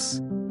Strauss,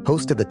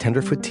 host of the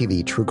Tenderfoot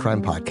TV true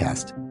crime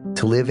podcast,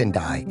 To Live and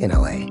Die in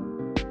LA.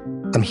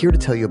 I'm here to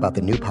tell you about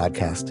the new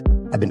podcast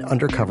I've been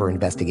undercover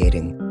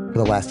investigating for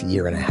the last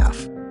year and a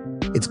half.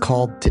 It's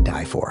called To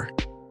Die For.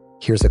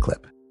 Here's a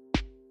clip.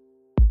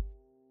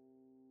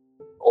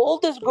 All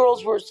these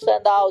girls were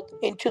sent out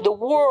into the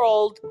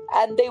world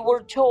and they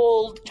were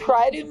told,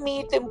 try to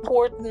meet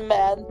important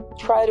men,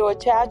 try to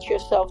attach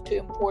yourself to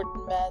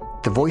important men.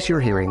 The voice you're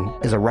hearing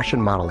is a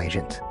Russian model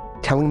agent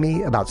telling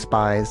me about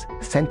spies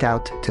sent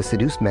out to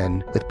seduce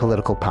men with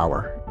political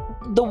power.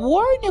 The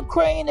war in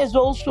Ukraine is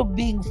also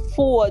being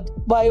fought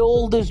by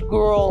all these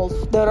girls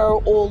that are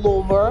all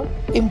over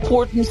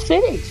important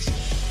cities.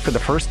 For the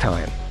first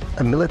time,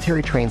 a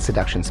military-trained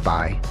seduction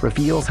spy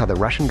reveals how the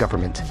Russian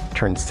government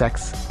turned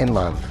sex and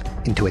love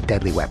into a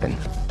deadly weapon.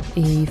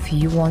 If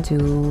you want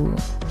to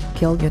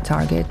kill your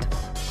target,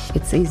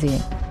 it's easy.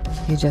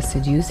 You just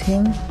seduce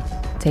him,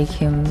 take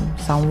him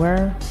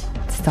somewhere,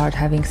 start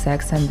having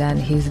sex, and then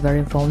he's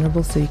very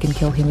vulnerable, so you can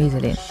kill him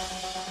easily.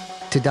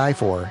 To Die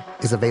For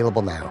is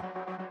available now.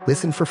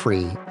 Listen for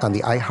free on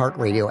the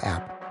iHeartRadio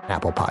app,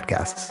 Apple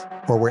Podcasts,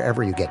 or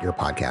wherever you get your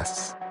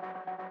podcasts.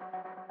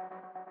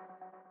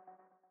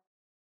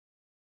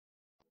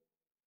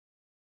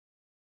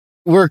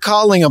 We're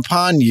calling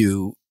upon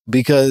you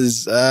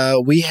because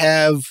we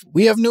have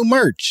new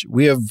merch.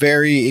 We have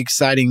very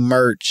exciting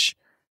merch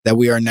that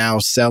we are now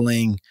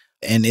selling,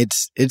 and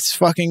it's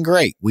fucking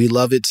great. We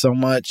love it so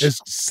much.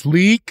 It's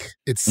sleek.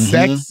 It's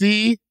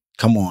sexy.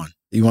 Come on.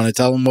 You want to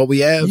tell them what we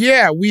have?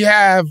 Yeah, we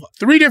have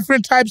 3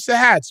 different types of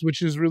hats,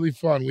 which is really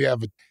fun. We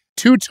have a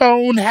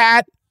two-tone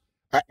hat,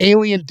 an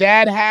alien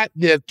dad hat,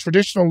 the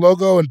traditional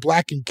logo in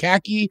black and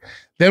khaki.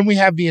 Then we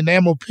have the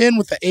enamel pin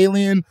with the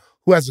alien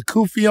who has a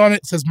kufi on it.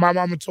 It says, "My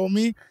mama told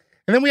me."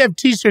 And then we have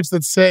T-shirts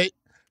that say,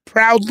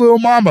 "Proud Little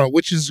Mama,"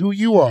 which is who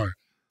you are.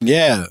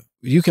 Yeah.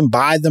 You can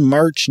buy the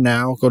merch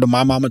now. Go to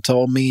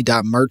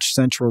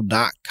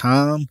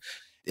mymamatoldme.merchcentral.com.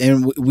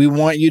 And we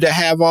want you to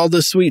have all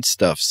the sweet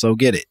stuff, so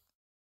get it.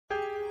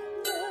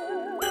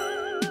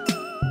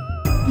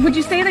 Would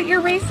you say that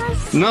you're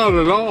racist? Not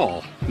at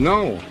all.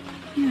 No.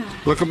 Yeah.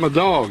 Look at my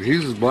dog.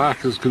 He's as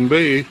black as can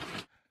be.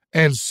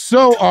 And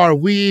so are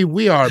we.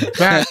 We are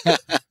back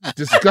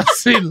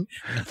discussing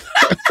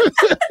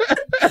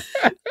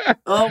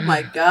oh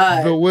my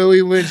God. the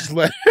Willie Lynch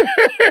letter.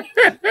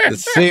 The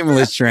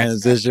seamless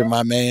transition,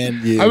 my man.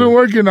 I've been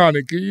working on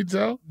it. Can you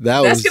tell?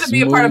 That's going to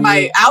be a part of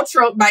my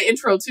outro, my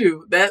intro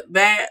too.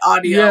 That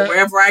audio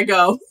wherever I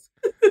go.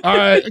 All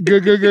right,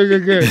 good.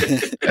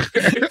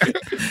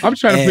 I'm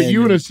trying to put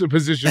you in a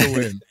position to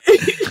win.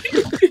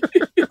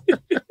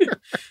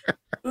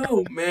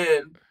 Oh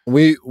man.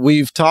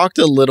 We've talked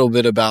a little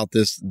bit about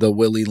this, the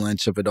Willie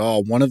Lynch of it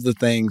all. One of the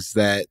things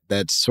that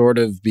sort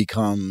of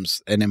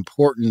becomes an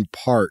important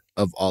part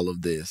of all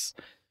of this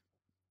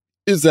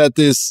is that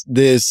this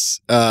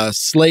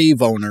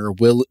slave owner,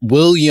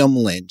 William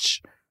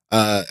Lynch,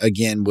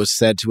 again, was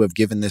said to have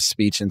given this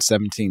speech in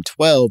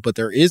 1712, but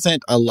there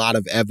isn't a lot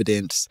of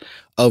evidence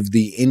of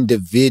the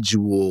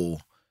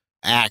individual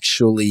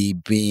actually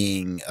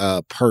being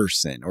a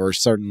person, or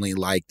certainly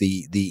like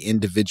the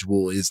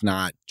individual is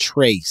not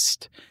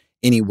traced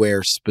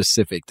anywhere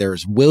specific.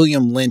 There's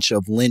William Lynch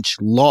of Lynch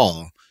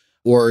Law,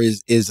 or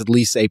is at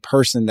least a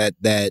person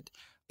that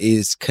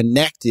is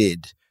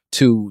connected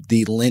to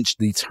the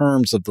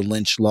terms of the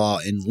Lynch Law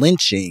and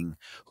lynching,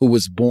 who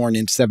was born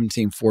in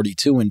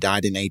 1742 and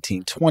died in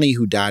 1820,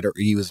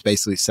 he was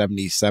basically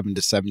 77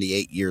 to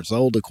 78 years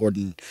old,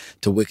 according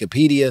to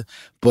Wikipedia.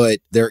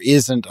 But there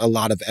isn't a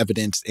lot of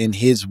evidence in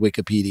his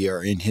Wikipedia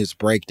or in his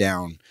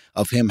breakdown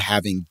of him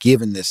having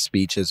given this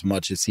speech, as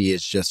much as he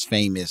is just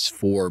famous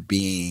for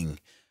being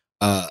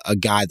a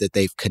guy that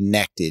they've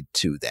connected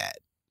to that.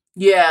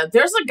 Yeah,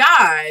 there's a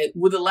guy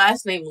with the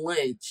last name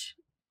Lynch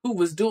who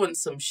was doing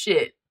some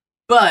shit.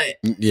 But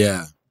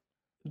yeah,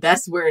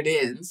 that's where it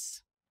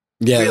ends.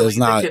 Yeah, really, there's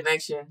not the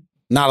connection.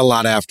 Not a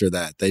lot after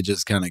that. They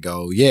just kind of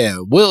go, yeah,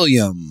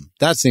 William.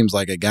 That seems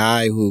like a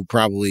guy who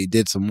probably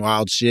did some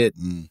wild shit,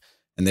 and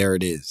there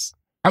it is.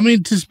 I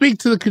mean, to speak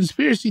to the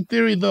conspiracy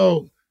theory,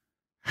 though,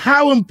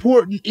 how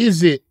important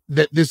is it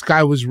that this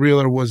guy was real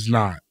or was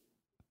not?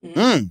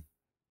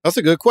 That's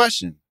a good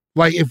question.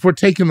 Like, if we're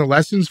taking the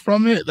lessons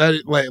from it,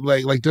 that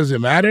like does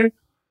it matter?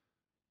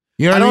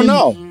 You know, I don't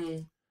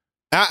know.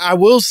 I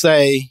will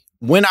say,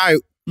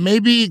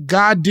 maybe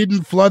God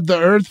didn't flood the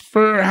earth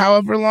for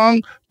however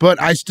long,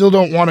 but I still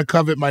don't want to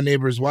covet my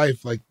neighbor's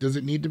wife. Like, does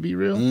it need to be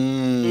real?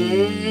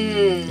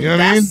 You know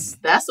what I mean?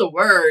 That's a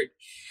word.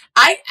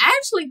 I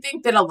actually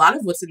think that a lot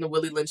of what's in the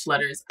Willie Lynch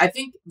letters, I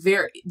think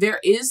there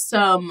is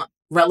some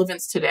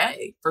relevance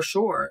today, for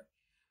sure.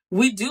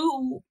 We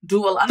do a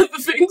lot of the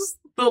things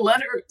the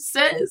letter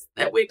says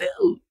that we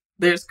do.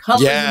 There's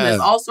colors and there's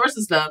all sorts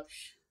of stuff.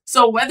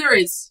 So whether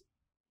it's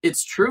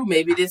true,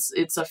 maybe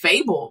it's a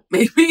fable,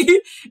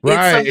 maybe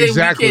it's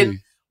something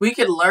we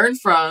can learn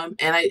from,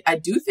 and I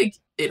do think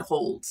it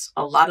holds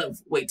a lot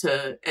of weight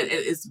to.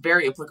 It's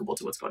very applicable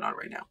to what's going on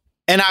right now.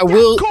 And I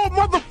will call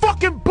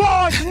motherfucking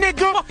bars,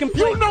 nigga.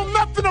 You know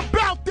nothing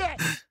about that.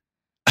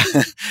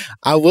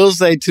 I will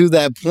say, to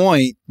that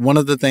point, one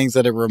of the things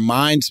that it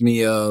reminds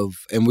me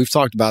of, and we've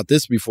talked about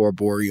this before,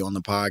 Bori, on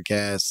the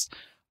podcast,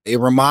 it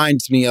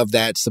reminds me of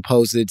that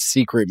supposed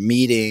secret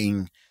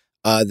meeting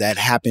that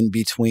happened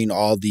between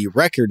all the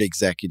record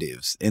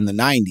executives in the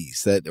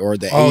 90s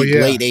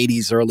late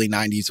 80s, early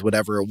 90s,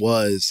 whatever it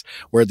was,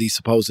 where these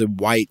supposed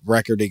white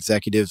record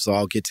executives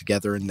all get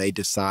together and they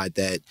decide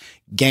that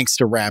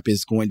gangster rap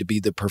is going to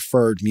be the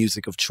preferred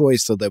music of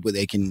choice so that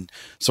they can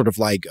sort of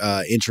like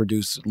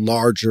introduce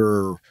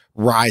larger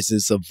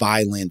rises of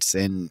violence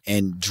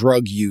and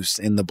drug use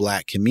in the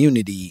Black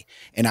community.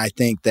 And I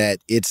think that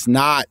it's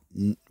not,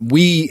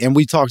 we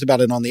talked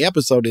about it on the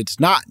episode, it's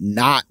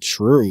not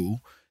true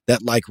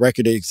that like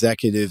record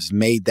executives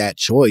made that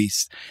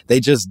choice. They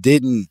just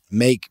didn't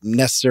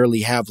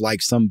necessarily have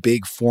like some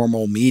big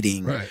formal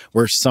meeting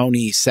where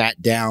Sony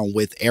sat down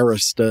with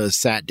Arista,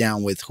 sat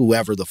down with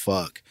whoever the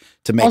fuck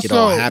to make it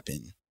all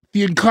happen.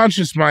 The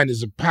unconscious mind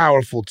is a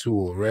powerful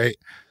tool, right?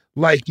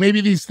 Like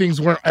maybe these things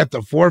weren't at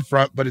the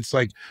forefront, but it's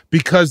like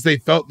because they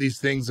felt these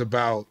things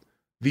about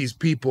these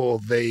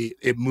people,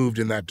 it moved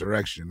in that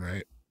direction,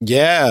 right?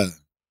 Yeah,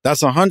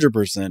 that's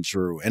 100%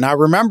 true. And I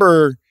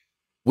remember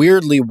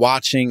weirdly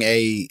watching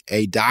a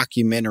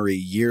documentary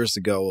years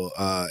ago.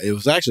 It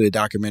was actually a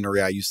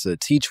documentary I used to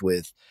teach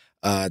with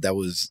that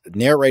was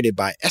narrated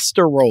by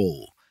Esther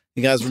Roll.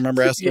 You guys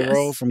remember Esther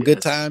Roll from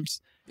Good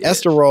Times? Yes.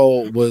 Esther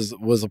Roll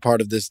was a part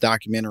of this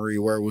documentary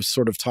where it was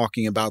sort of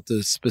talking about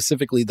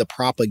specifically the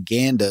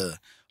propaganda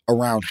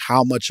around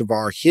how much of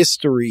our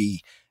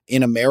history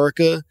in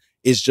America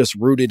is just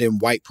rooted in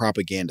white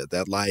propaganda,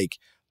 that like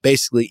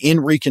basically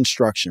in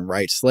Reconstruction,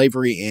 right?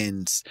 Slavery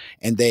ends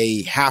and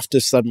they have to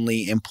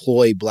suddenly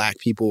employ Black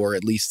people, or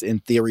at least in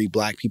theory,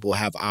 Black people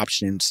have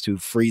options to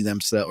free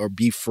themselves or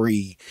be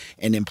free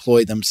and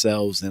employ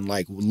themselves and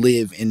like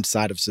live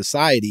inside of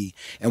society.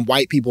 And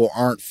white people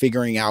aren't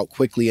figuring out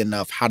quickly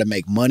enough how to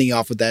make money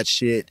off of that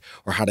shit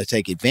or how to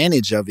take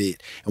advantage of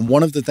it. And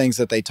one of the things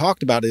that they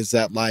talked about is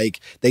that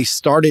like they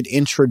started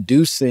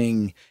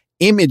introducing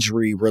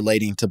imagery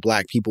relating to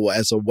Black people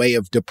as a way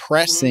of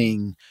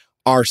depressing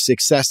our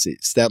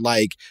successes, that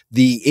like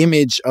the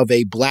image of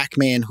a Black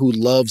man who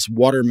loves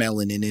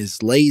watermelon and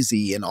is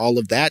lazy and all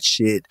of that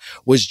shit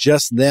was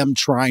just them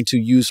trying to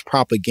use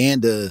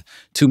propaganda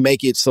to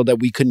make it so that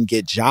we couldn't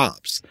get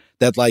jobs.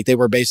 That like they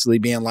were basically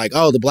being like,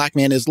 oh, the Black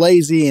man is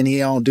lazy and he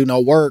don't do no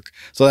work,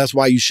 so that's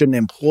why you shouldn't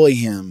employ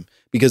him,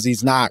 because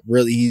he's not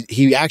really,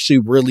 he actually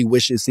really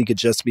wishes he could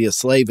just be a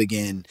slave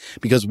again,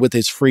 because with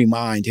his free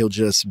mind, he'll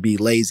just be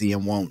lazy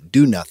and won't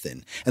do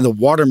nothing. And the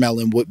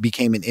watermelon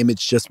became an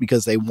image just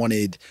because they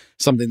wanted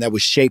something that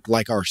was shaped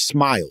like our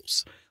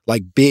smiles,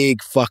 like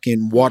big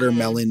fucking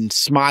watermelon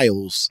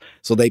smiles.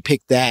 So they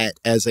picked that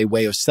as a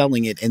way of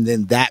selling it. And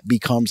then that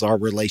becomes our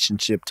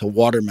relationship to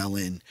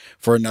watermelon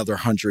for another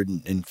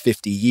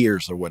 150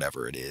 years or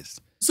whatever it is.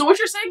 So what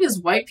you're saying is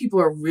white people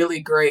are really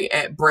great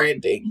at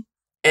branding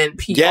and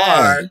PR.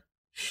 Yeah.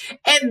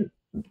 And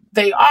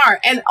they are.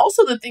 And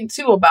also the thing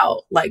too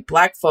about like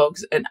Black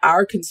folks and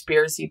our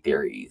conspiracy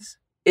theories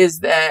is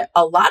that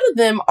a lot of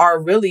them are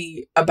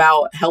really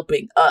about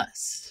helping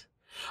us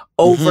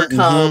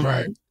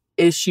overcome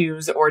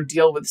issues or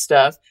deal with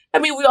stuff. I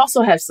mean, we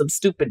also have some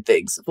stupid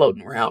things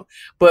floating around,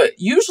 but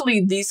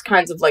usually these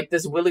kinds of like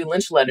this Willie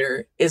Lynch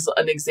letter is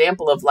an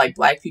example of like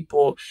Black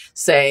people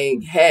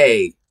saying,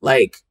 hey,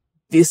 like,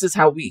 this is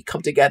how we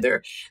come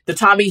together. The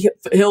Tommy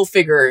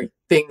Hilfiger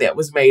thing that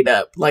was made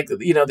up, like,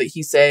 you know, that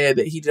he said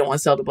that he didn't want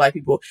to sell to Black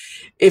people.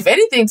 If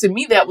anything, to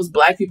me, that was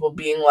Black people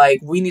being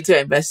like, we need to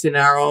invest in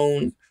our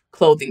own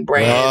clothing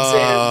brands.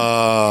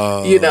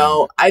 And, you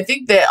know, I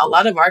think that a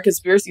lot of our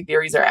conspiracy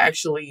theories are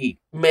actually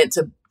meant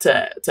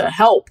to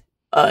help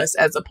us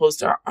as opposed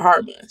to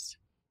harm us.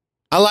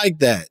 I like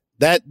that.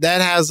 That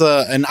has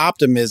an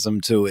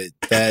optimism to it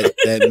that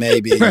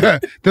maybe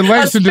that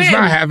Langston does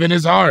not have in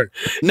his heart.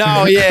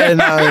 No,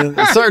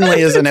 it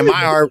certainly isn't in my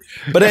heart.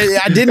 But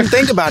I didn't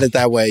think about it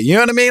that way. You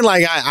know what I mean?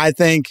 Like I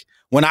think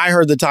when I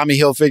heard the Tommy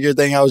Hilfiger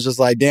thing, I was just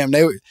like, damn,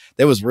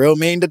 they was real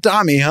mean to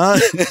Tommy, huh?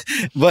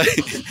 but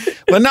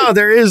no,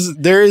 there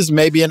is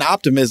maybe an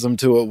optimism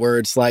to it where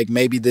it's like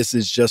maybe this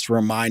is just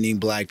reminding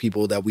Black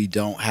people that we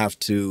don't have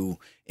to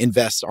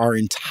invest our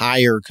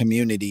entire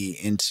community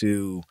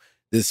into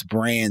this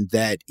brand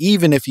that,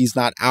 even if he's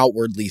not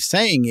outwardly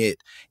saying it,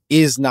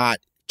 is not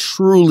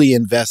truly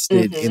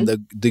invested in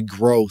the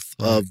growth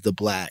of the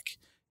Black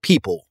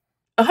people.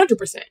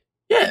 100%.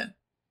 Yeah.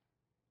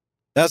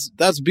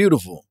 That's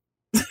beautiful.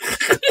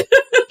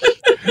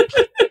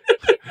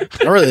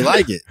 I really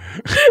like it.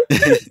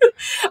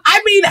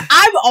 I mean,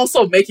 I'm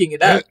also making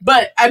it up,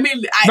 but I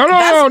mean, no.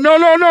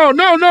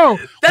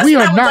 We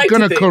are not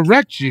going to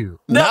correct you.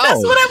 No,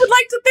 that's what I would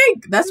like to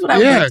think. That's what I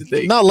would like to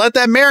think. No, let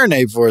that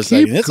marinate for a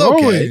second. It's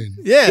going. Okay.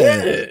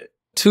 Yeah.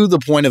 To the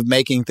point of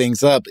making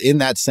things up, in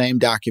that same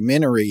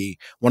documentary,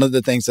 one of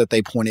the things that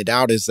they pointed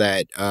out is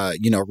that,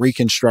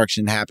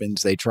 Reconstruction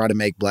happens. They try to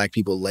make Black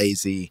people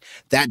lazy.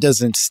 That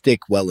doesn't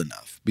stick well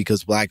enough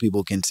because Black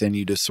people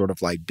continue to sort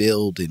of like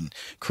build and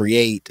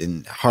create,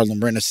 and Harlem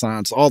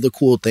Renaissance, all the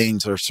cool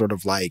things are sort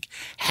of like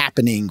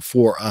happening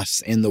for us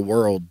in the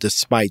world,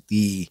 despite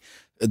the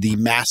the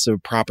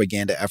massive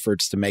propaganda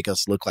efforts to make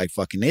us look like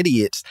fucking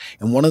idiots.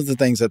 And one of the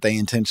things that they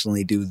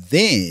intentionally do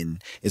then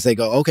is they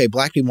go, okay,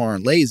 black people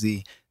aren't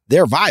lazy,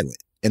 they're violent.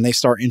 And they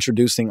start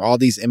introducing all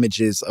these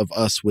images of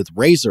us with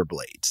razor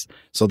blades.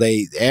 So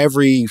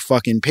every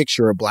fucking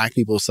picture of black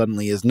people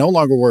suddenly is no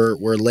longer we're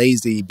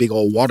lazy, big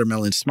old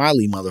watermelon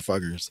smiley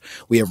motherfuckers.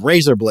 We have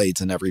razor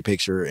blades in every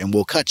picture and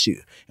we'll cut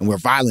you. And we're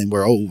violent.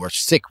 We're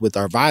sick with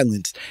our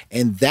violence.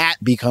 And that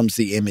becomes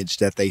the image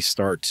that they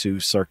start to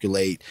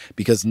circulate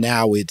because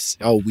now it's,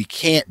 we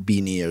can't be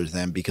near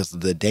them because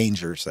of the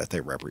dangers that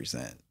they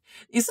represent.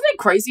 Isn't it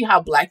crazy how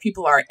black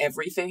people are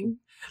everything?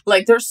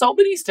 Like, there's so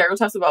many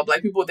stereotypes about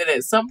black people that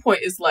at some point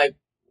it's like,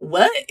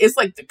 what? It's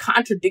like the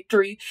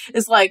contradictory.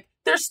 It's like,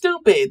 they're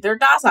stupid, they're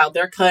docile,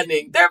 they're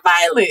cunning, they're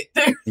violent.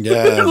 They're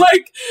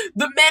like,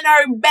 the men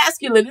are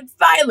masculine and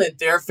violent,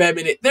 they're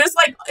feminine. There's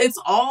like, it's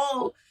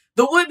all,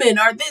 the women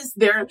are this,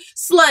 they're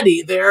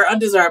slutty, they're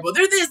undesirable,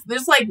 they're this.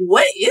 There's like,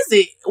 what is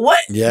it?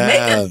 What?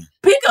 Yeah.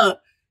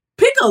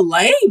 Pick a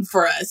lane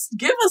for us.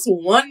 Give us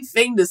one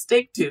thing to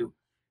stick to.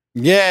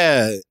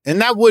 Yeah,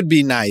 and that would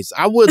be nice.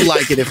 I would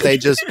like it if they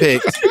just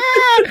picked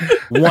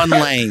one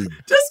lane.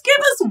 Just give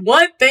us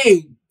one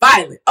thing.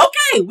 Violent.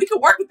 Okay, we can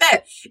work with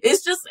that.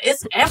 It's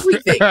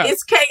everything.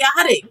 It's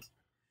chaotic.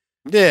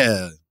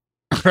 Yeah.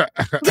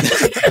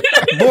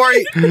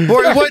 Bori,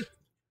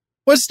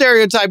 what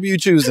stereotype are you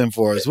choosing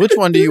for us? Which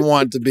one do you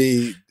want to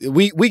be?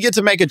 We get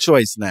to make a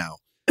choice now.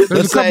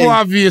 There's a couple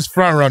obvious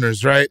front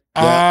runners, right?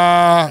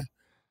 Yeah.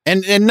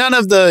 And none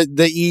of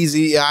the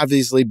easy,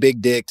 obviously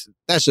big dicks.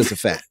 That's just a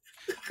fact.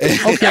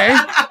 Okay.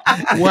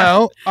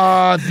 Well,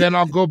 then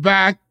I'll go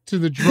back to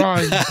the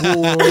drawing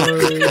board.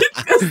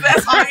 Because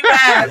that's all you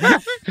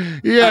have.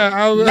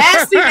 Yeah.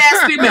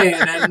 Nasty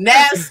man. A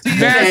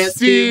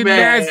nasty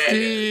man.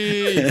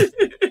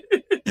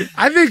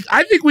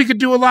 I think we could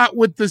do a lot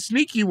with the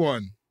sneaky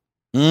one.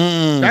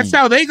 That's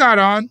how they got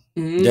on.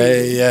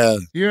 Yeah.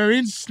 You know what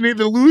I mean?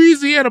 The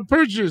Louisiana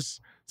Purchase.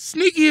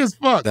 Sneaky as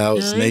fuck. That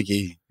was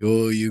sneaky.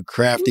 Oh, you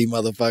crafty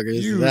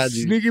motherfuckers. You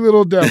sneaky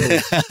little devil.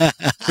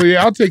 So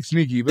yeah, I'll take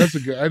sneaky. I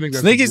think that's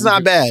Sneaky's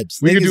not bad.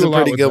 Sneaky's a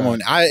pretty good one.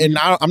 I'm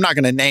not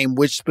going to name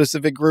which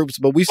specific groups,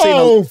 but we've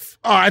seen.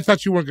 I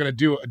thought you weren't going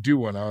to do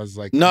one. I was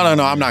like, no,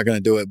 I'm not going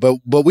to do it.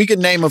 But we could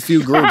name a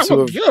few groups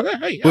who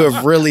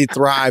have really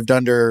thrived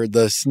under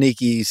the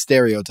sneaky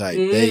stereotype.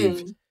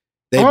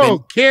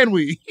 Can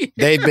we?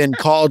 They've been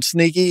called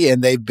sneaky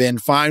and they've been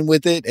fine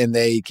with it and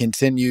they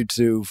continue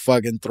to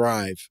fucking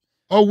thrive.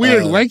 Oh,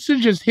 weird.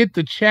 Langston just hit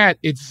the chat.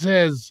 It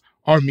says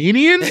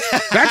Armenian?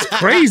 That's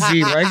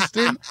crazy,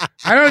 Langston.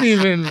 I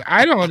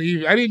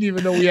didn't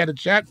even know we had a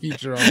chat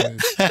feature on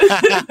this.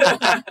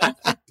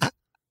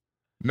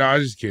 No,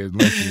 I'm just kidding.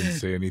 Langston didn't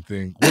say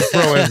anything. We'll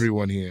throw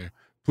everyone here.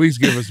 Please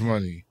give us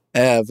money.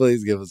 Yeah,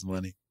 please give us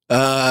money.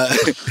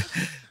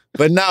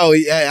 But no,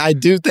 I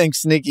do think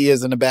sneaky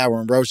isn't a bad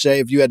one.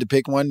 Rochée, if you had to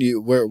pick one,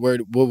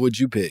 what would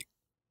you pick?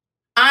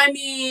 I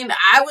mean,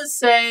 I would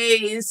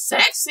say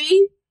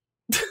sexy.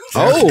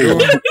 Oh.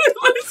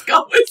 Let's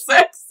go with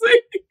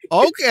sexy.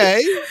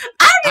 Okay.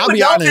 I don't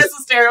know if that's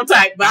a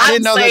stereotype, but I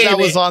didn't know that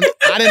was on.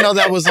 I didn't know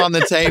that was on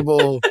the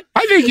table.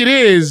 I think it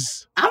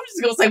is. I'm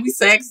just gonna say we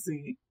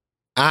sexy.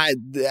 I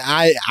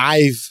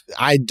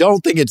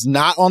don't think it's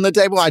not on the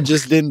table. I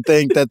just didn't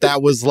think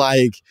that was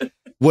like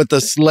what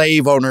the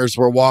slave owners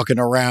were walking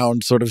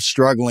around sort of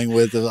struggling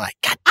with. They're like,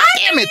 God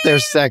damn it, they're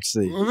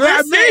sexy.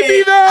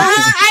 Maybe though.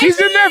 He's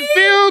in that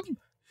field,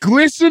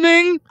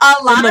 glistening. A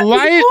lot of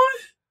light.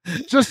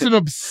 Just an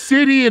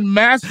obsidian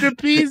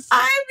masterpiece.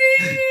 I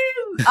mean,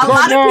 a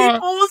lot of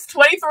people's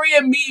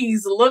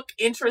 23andMe's look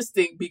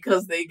interesting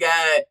because they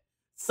got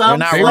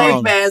some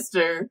slave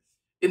master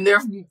in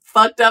their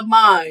fucked up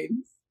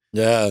minds.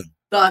 Yeah.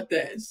 Thought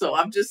that. So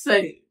I'm just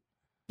saying.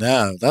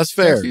 Yeah, that's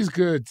fair. Sexy's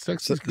good.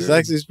 Sexy's good.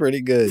 Sexy's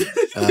pretty good.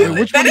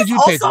 Which one did you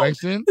take,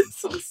 Langston?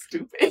 So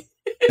stupid.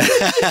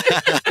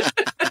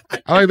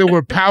 I like that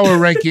we're power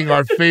ranking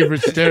our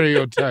favorite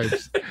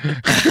stereotypes.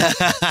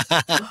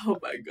 Oh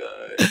my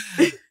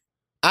God.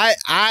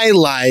 I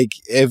like,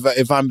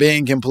 if I'm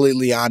being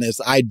completely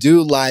honest, I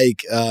do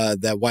like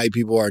that white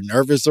people are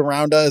nervous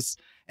around us,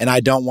 and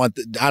I don't want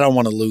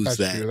to lose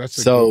that.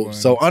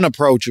 So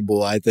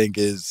unapproachable, I think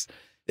is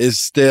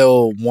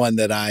still one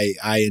that I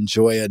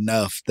enjoy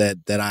enough that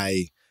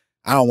I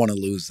don't want to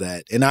lose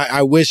that. And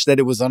I wish that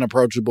it was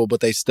unapproachable, but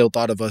they still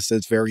thought of us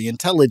as very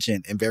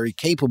intelligent and very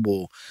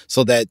capable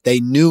so that they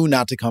knew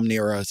not to come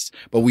near us,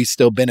 but we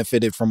still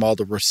benefited from all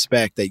the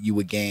respect that you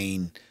would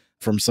gain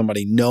from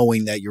somebody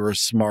knowing that you're a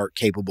smart,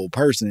 capable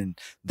person.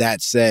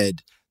 That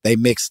said, they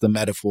mix the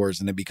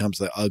metaphors and it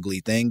becomes an ugly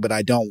thing, but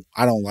I don't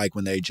like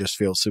when they just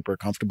feel super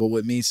comfortable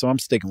with me, so I'm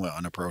sticking with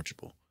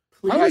unapproachable.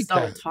 Please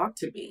don't talk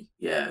to me.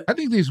 Yeah. I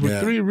think these were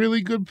 3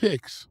 really good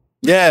picks.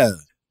 Yeah.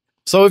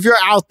 So if you're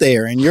out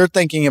there and you're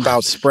thinking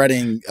about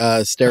spreading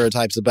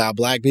stereotypes about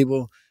black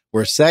people,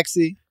 we're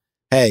sexy.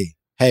 Hey,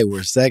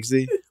 we're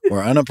sexy.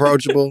 We're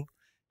unapproachable.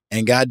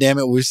 And goddamn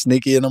it, we're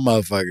sneaky in a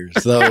motherfucker.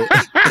 So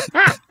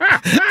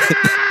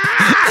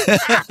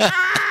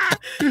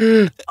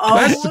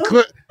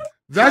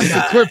That's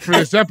the clip for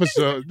this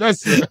episode.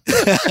 That's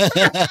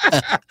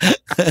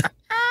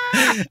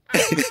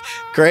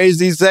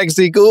Crazy,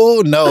 sexy,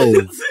 cool? No.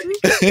 You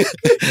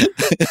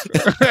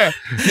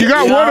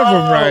got one of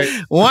them right.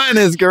 One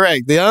is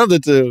correct. The other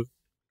two.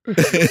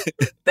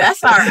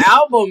 That's our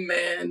album,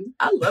 man.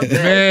 I love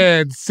that.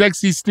 Man,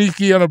 sexy,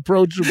 sneaky,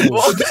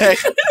 unapproachable.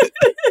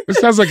 This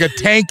sounds like a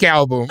Tank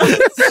album.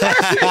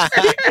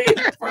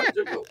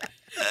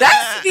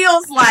 That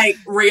feels like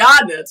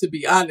Rihanna, to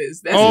be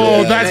honest.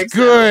 That's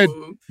good.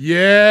 Album.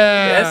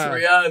 Yeah. That's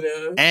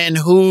Rihanna. And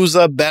who's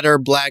a better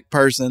black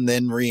person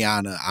than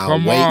Rihanna?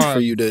 I'll wait for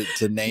you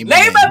to name a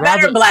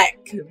better black.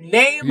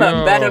 Name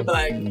a better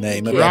black.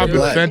 Name a Robin better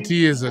black.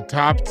 Fenty is a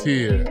top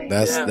tier.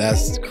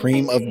 That's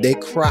cream of the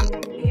crop.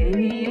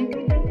 Mm-hmm.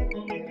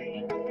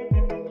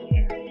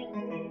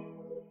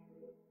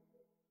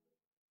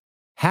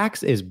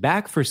 Hacks is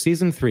back for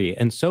season 3,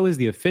 and so is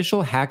the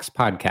official Hacks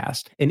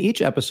podcast. In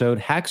each episode,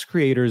 Hacks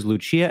creators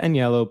Lucia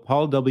Agnello,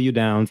 Paul W.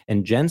 Downs,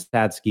 and Jen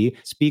Statsky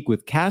speak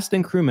with cast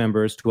and crew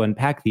members to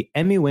unpack the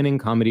Emmy-winning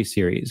comedy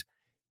series.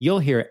 You'll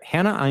hear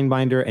Hannah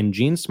Einbinder and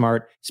Jean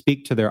Smart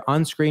speak to their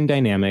on-screen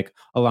dynamic,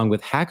 along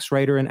with Hacks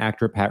writer and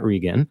actor Pat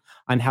Regan,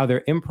 on how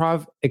their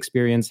improv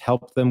experience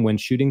helped them when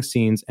shooting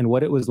scenes and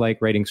what it was like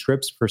writing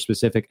scripts for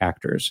specific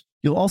actors.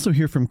 You'll also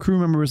hear from crew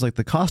members like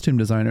the costume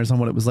designers on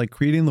what it was like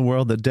creating the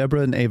world that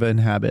Deborah and Ava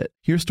inhabit.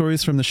 Hear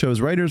stories from the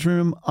show's writer's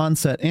room,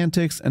 on-set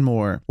antics, and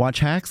more. Watch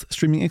Hacks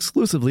streaming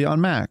exclusively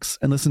on Max,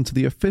 and listen to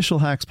the official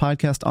Hacks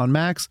podcast on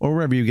Max or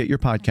wherever you get your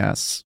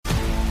podcasts.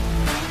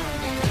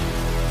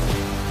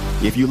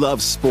 If you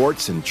love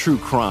sports and true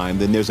crime,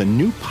 then there's a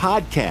new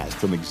podcast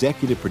from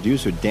executive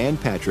producer Dan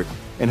Patrick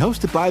and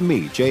hosted by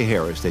me, Jay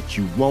Harris, that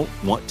you won't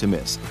want to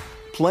miss.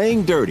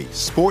 Playing Dirty: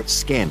 Sports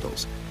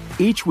Scandals.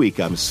 Each week,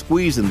 I'm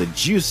squeezing the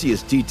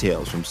juiciest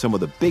details from some of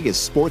the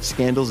biggest sports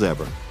scandals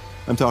ever.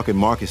 I'm talking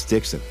Marcus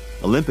Dixon,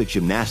 Olympic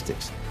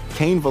gymnastics,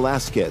 Cain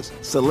Velasquez,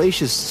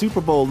 salacious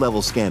Super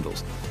Bowl-level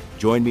scandals.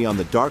 Join me on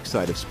the dark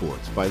side of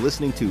sports by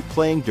listening to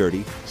Playing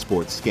Dirty: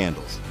 Sports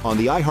Scandals on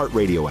the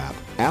iHeartRadio app,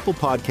 Apple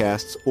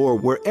Podcasts, or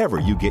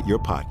wherever you get your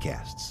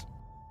podcasts.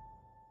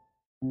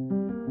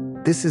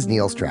 This is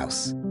Neil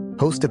Strauss,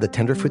 host of the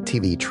Tenderfoot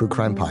TV true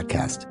crime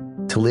podcast,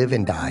 To Live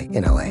and Die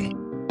in LA.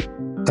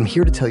 I'm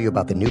here to tell you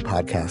about the new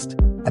podcast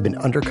I've been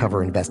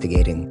undercover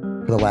investigating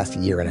for the last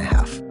year and a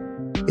half.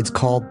 It's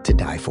called To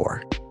Die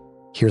For.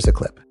 Here's a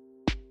clip.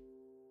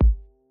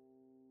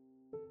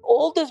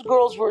 All these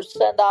girls were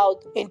sent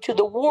out into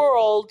the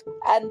world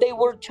and they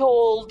were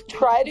told,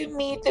 try to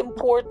meet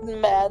important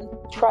men,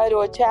 try to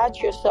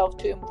attach yourself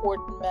to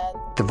important men.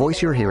 The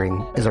voice you're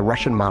hearing is a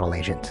Russian model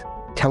agent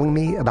telling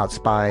me about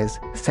spies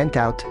sent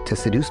out to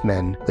seduce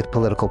men with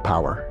political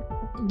power.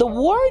 The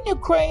war in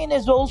Ukraine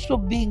is also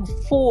being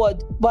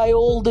fought by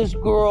all these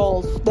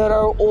girls that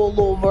are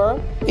all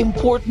over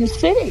important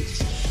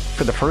cities.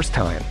 For the first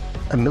time,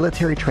 a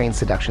military-trained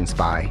seduction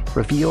spy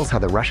reveals how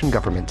the Russian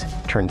government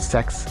turned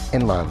sex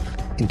and love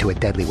into a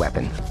deadly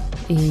weapon.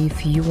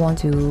 If you want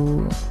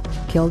to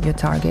kill your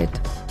target,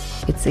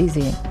 it's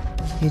easy.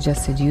 You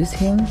just seduce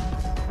him,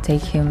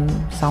 take him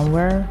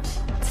somewhere,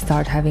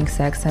 start having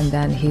sex, and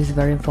then he's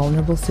very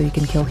vulnerable, so you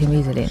can kill him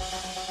easily.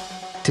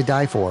 To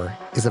Die For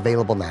is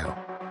available now.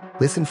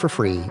 Listen for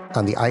free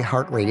on the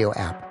iHeartRadio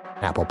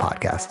app, Apple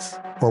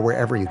Podcasts, or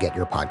wherever you get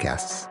your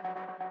podcasts.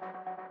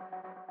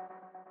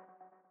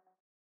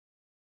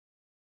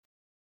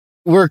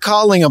 We're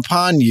calling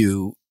upon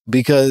you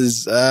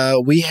because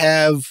we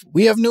have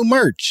new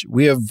merch.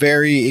 We have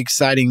very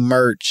exciting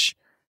merch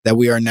that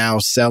we are now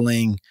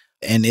selling,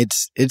 and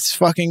it's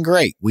fucking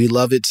great. We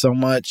love it so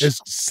much.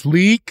 It's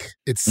sleek.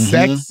 It's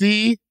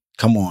sexy.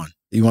 Come on.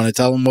 You want to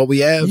tell them what we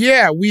have?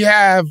 Yeah, we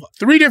have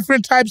 3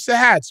 different types of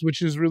hats,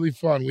 which is really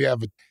fun. We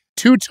have a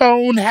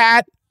 2-tone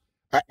hat,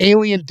 an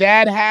alien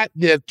dad hat,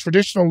 the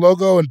traditional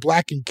logo in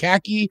black and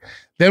khaki.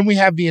 Then we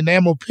have the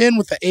enamel pin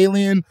with the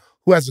alien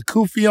who has a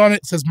kufi on it.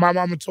 It says, "My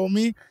mama told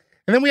me."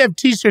 And then we have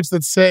t-shirts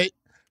that say,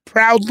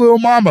 "Proud Little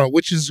Mama,"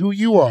 which is who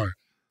you are.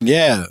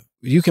 Yeah.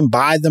 You can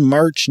buy the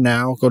merch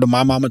now. Go to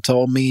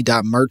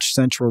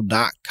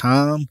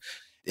mymamatoldme.merchcentral.com.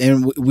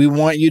 And we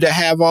want you to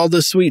have all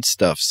the sweet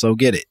stuff. So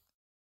get it.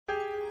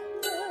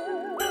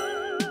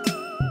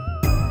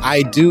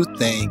 I do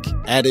think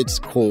at its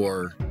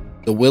core,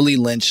 the Willie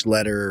Lynch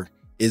letter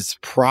is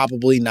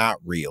probably not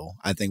real.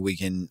 I think we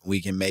can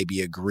maybe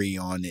agree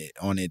on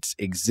its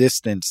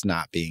existence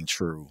not being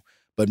true,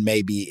 but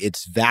maybe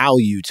its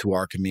value to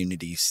our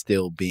community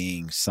still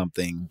being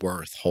something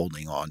worth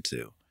holding on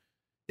to.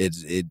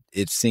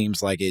 It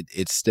seems like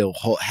it still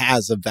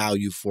has a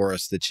value for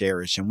us to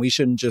cherish, and we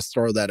shouldn't just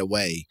throw that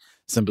away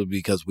simply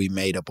because we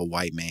made up a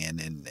white man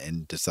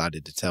and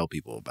decided to tell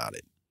people about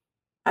it.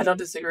 I don't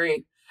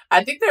disagree.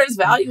 I think there's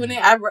value in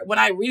it. When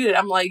I read it,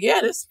 I'm like,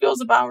 yeah, this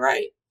feels about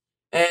right.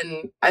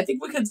 And I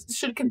think we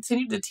should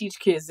continue to teach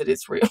kids that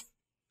it's real.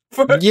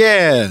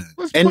 Yeah.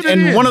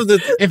 And one of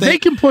the if they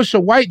can push a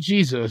white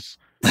Jesus,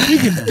 we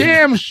can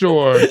damn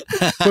sure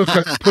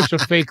push a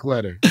fake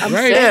letter. I'm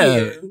right?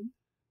 saying.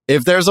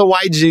 If there's a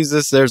white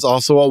Jesus, there's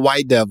also a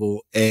white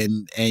devil,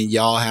 and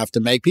y'all have to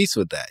make peace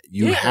with that.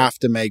 You have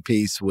to make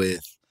peace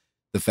with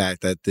the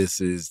fact that this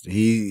is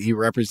he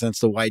represents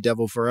the white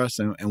devil for us,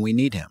 and we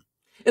need him.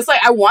 It's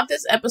like, I want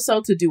this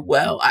episode to do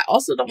well. I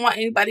also don't want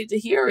anybody to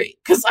hear it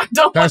because I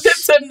don't want them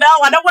to know.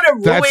 I don't want to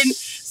ruin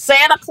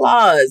Santa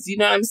Claus. You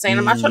know what I'm saying?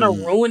 I'm not trying to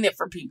ruin it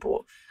for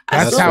people.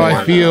 That's how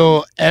I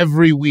feel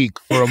every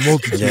week for a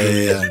multitude of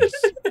years.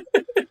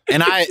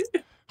 And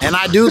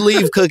I do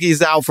leave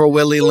cookies out for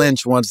Willie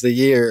Lynch once a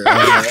year.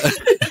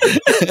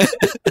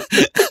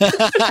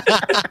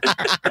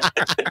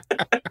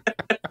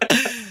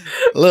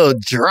 Little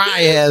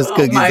dry ass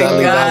cookies I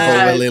leave out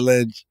for Willie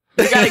Lynch.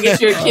 You gotta get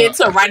your kid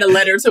to write a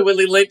letter to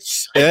Willie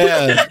Lynch.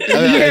 Yeah.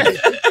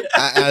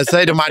 I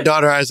say to my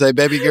daughter, I say,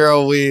 baby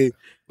girl, we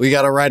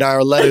gotta write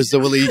our letters to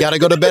Willie. You gotta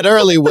go to bed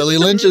early. Willie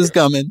Lynch is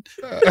coming.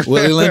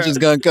 Willie Lynch is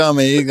gonna come,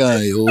 and he's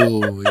gonna.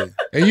 Ooh.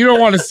 And you don't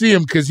want to see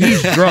him because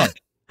he's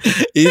drunk.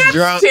 He's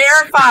drunk,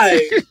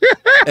 terrifying,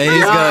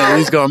 and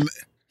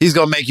he's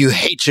gonna make you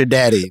hate your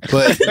daddy.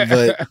 But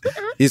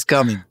he's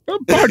coming.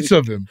 Parts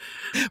of him.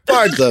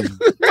 Parts of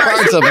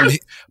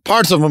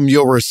him.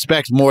 You'll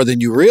respect more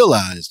than you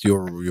realized. You'll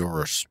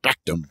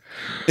respect him.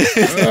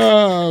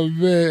 Oh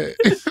man.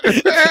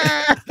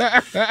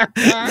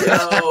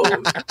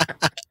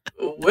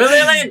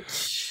 Willie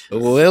Lynch.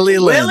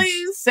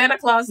 Willie Santa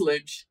Claus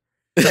Lynch.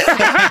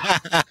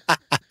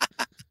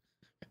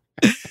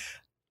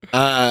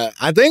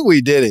 I think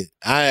we did it.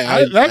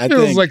 That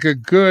feels like a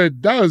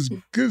good. That was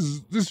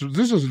because this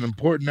was an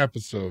important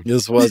episode.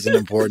 This was an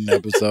important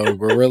episode.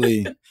 We're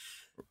really,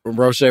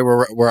 Rochée,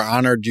 we're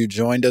honored you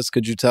joined us.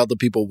 Could you tell the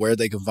people where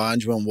they can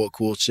find you and what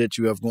cool shit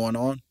you have going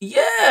on?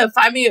 Yeah,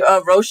 find me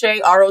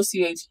Rochée,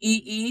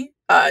 Rochee,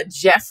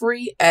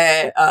 Jeffrey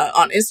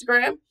on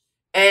Instagram.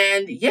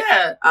 And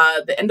yeah,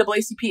 the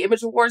NAACP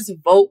Image Awards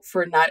vote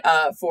for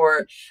what's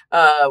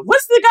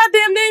the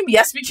goddamn name?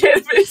 Yes, We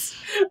Canvas.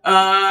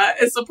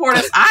 And support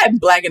us. I'm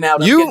blacking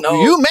out. You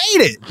made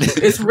it.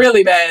 It's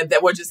really bad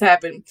that what just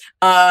happened.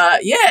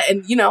 Yeah,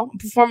 and I'm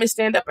performing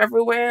stand up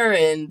everywhere,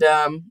 and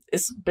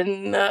it's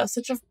been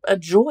such a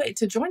joy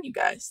to join you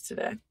guys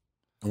today.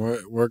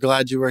 We're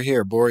glad you were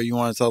here, Bori. You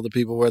want to tell the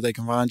people where they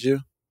can find you?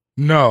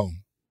 No.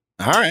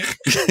 All right.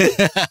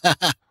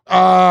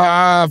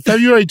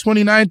 February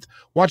 29th,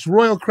 watch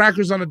Royal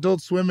Crackers on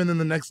Adult Swim, and then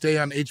the next day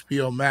on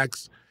HBO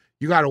Max.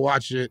 You got to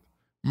watch it.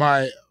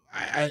 I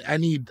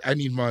need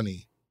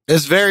money.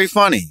 It's very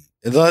funny.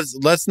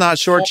 Let's not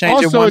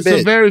shortchange it also, one it's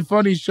bit. a very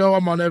funny show.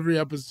 I'm on every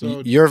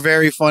episode. You're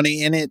very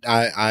funny in it.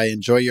 I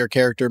enjoy your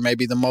character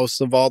maybe the most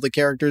of all the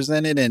characters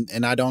in it,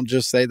 and I don't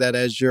just say that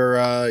as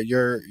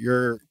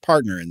your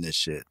partner in this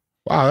shit.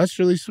 Wow, that's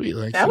really sweet.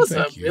 Like that was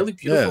a really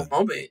beautiful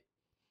moment.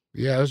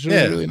 Yeah, it was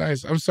really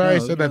nice. I'm sorry I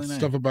said that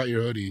stuff about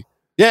your hoodie.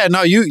 Yeah,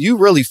 no, you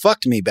really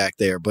fucked me back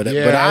there, but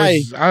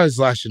I was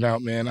lashing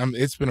out, man.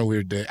 It's been a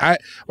weird day. I'll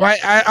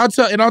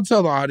tell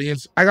the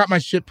audience. I got my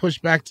shit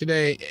pushed back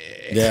today.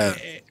 Yeah,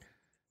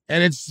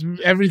 and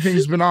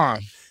everything's been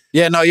off.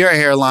 Yeah, no, your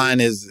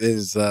hairline is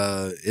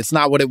it's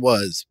not what it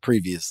was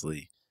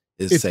previously.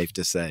 It's safe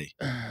to say.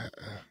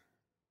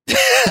 Do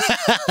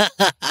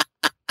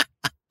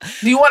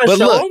you want to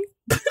show him?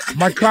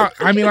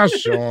 I'll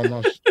show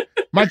him.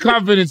 My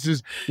confidence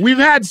is. We've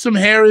had some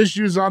hair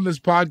issues on this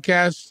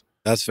podcast.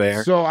 That's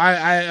fair. So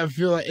I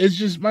feel like it's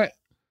just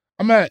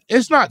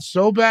it's not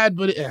so bad,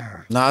 but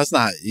no, it's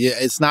not. Yeah,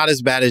 it's not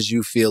as bad as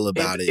you feel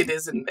about it. It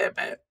isn't that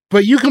bad.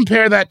 But you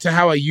compare that to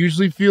how I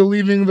usually feel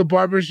leaving the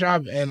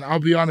barbershop, and I'll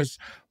be honest,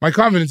 my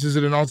confidence is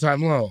at an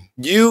all-time low.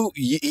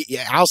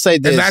 I'll say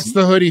this. And that's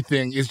the hoodie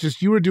thing. It's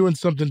just you were doing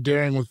something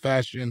daring with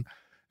fashion,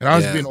 and I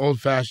was being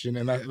old-fashioned,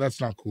 and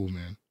that's not cool,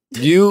 man.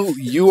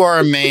 You are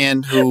a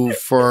man who,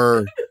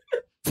 for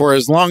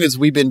as long as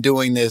we've been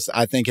doing this,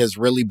 I think has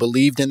really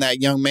believed in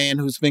that young man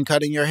who's been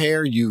cutting your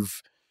hair.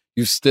 You've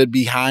stood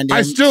behind him.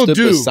 I still stood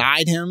do.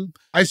 Beside him.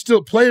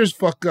 Players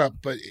fuck up,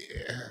 but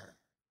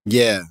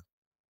yeah.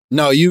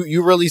 No,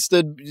 you really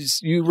stood.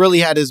 You really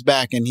had his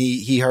back, and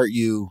he hurt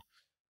you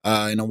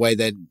in a way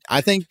that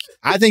I think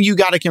you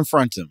got to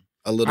confront him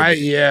a little bit.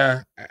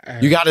 Yeah.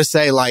 You got to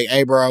say like,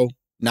 "Hey, bro,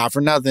 not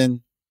for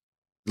nothing.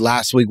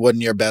 Last week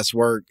wasn't your best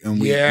work, and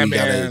we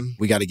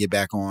got to get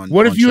back on."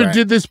 What if you track.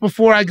 did this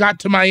before I got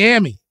to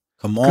Miami?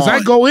 Come on, because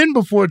I go in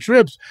before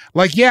trips.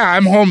 Like, yeah,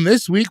 I'm home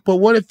this week, but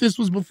what if this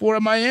was before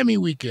a Miami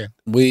weekend?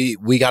 We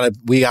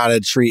gotta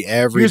treat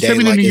every You're day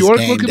sending like me to New it's York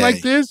game looking day.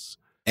 like this.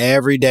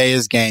 Every day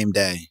is game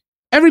day.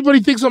 Everybody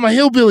thinks I'm a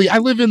hillbilly. I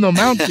live in the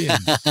mountains.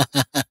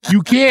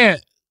 You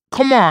can't.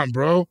 Come on,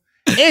 bro.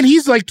 And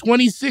he's like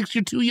 26.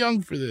 You're too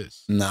young for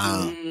this.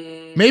 No.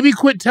 Maybe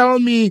quit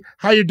telling me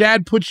how your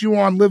dad put you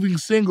on living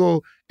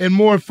single and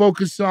more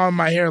focus on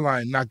my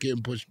hairline not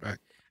getting pushed back.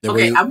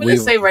 Okay, I'm going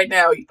to say right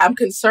now, I'm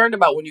concerned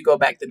about when you go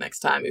back the next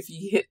time. If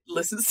he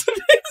listens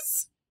to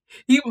this,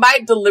 he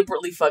might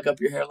deliberately fuck up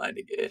your hairline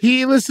again.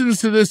 He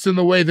listens to this in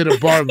the way that a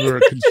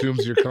barber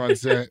consumes your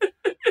content.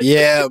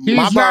 Yeah, He's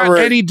my not barber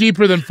any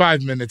deeper than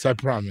 5 minutes, I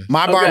promise.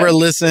 My barber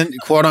listened,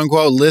 quote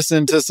unquote,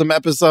 listened to some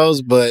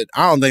episodes, but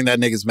I don't think that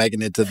nigga's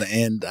making it to the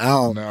end. I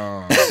don't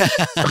know.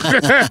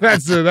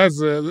 That's I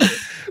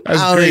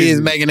don't think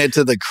he's making it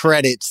to the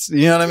credits.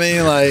 You know what I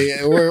mean? Like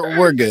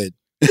we're good.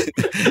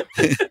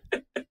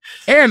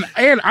 And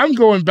I'm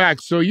going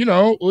back, so you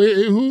know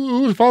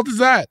whose fault is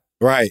that?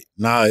 Right.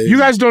 No, you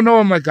guys don't know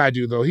him like I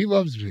do, though. He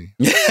loves me.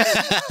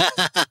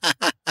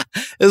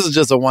 This is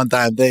just a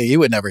one-time thing. He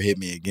would never hit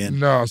me again.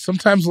 No,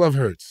 sometimes love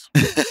hurts.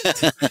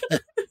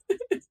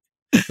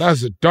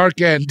 That's a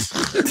dark end.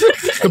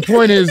 The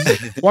point is,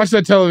 watch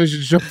that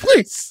television show,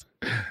 please.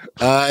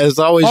 As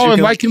always, you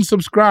can like and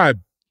subscribe.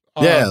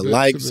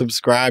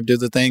 Subscribe to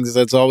the things.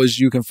 As always,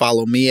 you can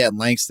follow me at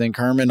Langston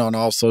Kerman on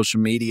all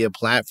social media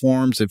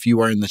platforms. If you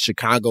are in the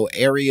Chicago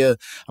area,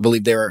 I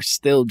believe there are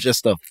still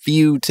just a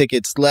few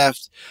tickets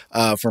left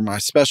for my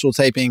special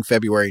taping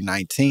February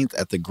 19th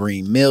at the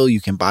Green Mill.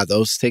 You can buy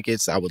those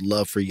tickets. I would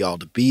love for y'all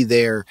to be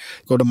there.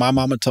 Go to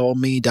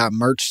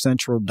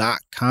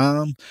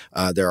mymamatoldme.merchcentral.com.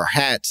 There are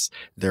hats,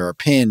 there are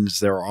pins,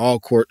 there are all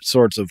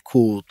sorts of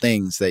cool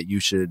things that you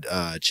should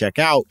check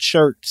out.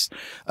 Shirts.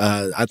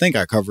 I think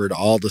I covered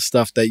all the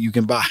stuff that you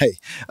can buy.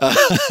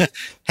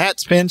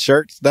 Hats, pins,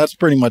 shirts. That's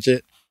pretty much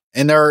it.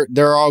 And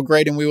they're all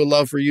great, and we would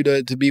love for you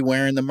to be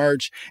wearing the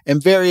merch. And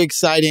very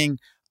exciting,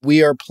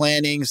 we are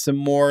planning some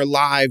more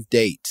live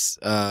dates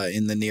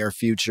in the near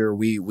future.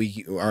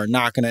 We are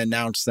not going to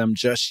announce them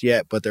just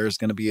yet, but there's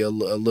going to be a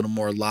little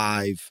more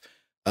live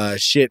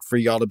shit for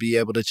y'all to be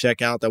able to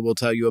check out that we'll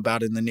tell you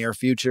about in the near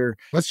future.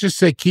 Let's just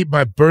say keep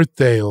my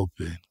birthday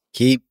open.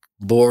 Keep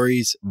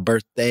Bori's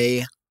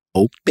birthday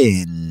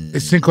open.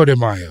 It's Cinco de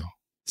Mayo.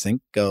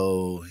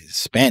 Cinco,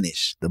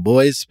 Spanish. The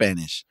boy is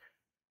Spanish.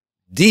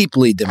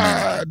 Deeply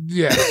Dominican.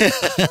 Yeah.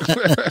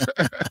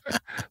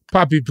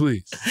 Poppy,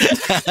 please.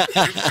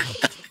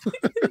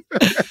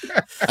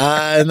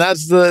 And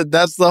that's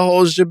the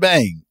whole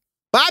shebang.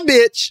 Bye,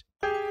 bitch.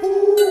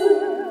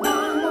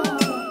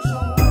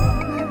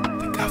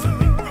 The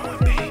government growing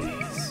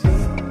babies.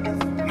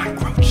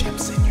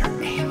 Microchips in your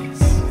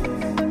anus.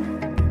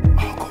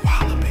 All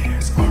koala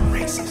bears are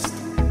racist.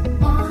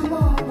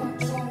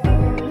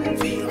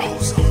 The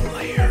ozone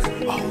layer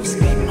owes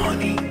me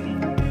money.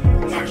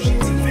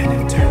 Martians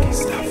invented turkey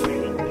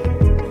stuffing.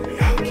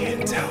 Y'all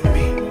can't tell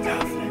me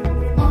nothing.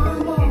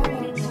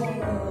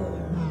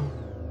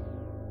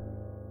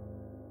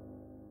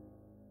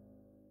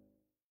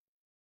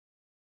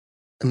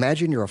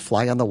 Imagine you're a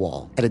fly on the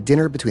wall at a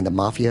dinner between the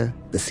mafia,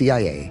 the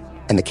CIA,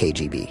 and the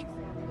KGB.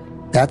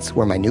 That's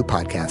where my new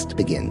podcast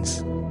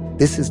begins.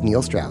 This is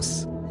Neil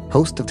Strauss,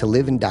 host of To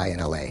Live and Die in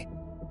LA.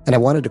 And I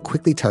wanted to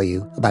quickly tell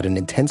you about an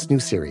intense new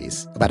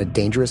series about a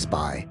dangerous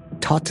spy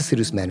taught to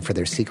seduce men for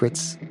their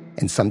secrets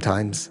and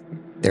sometimes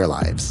their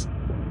lives.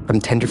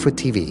 From Tenderfoot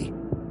TV,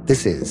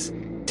 this is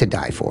To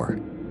Die For.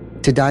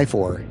 To Die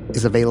For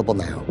is available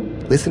now.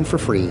 Listen for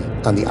free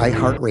on the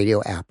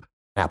iHeartRadio app,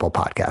 Apple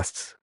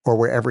Podcasts, or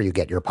wherever you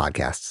get your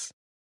podcasts.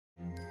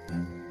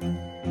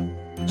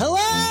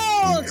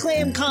 Hello,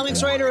 acclaimed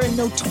comics writer and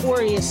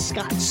notorious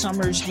Scott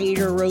Summers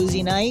hater,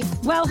 Rosie Knight.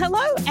 Well,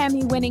 hello,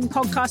 Emmy-winning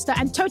podcaster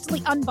and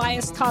totally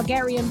unbiased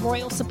Targaryen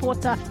royal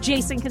supporter,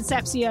 Jason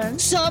Concepcion.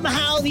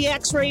 Somehow the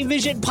X-Ray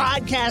Vision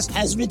podcast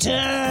has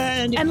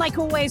returned. And like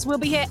always, we'll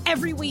be here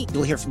every week.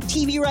 You'll hear from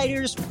TV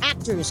writers,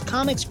 actors,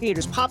 comics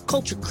creators, pop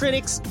culture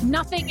critics.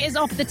 Nothing is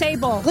off the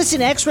table. Listen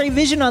to X-Ray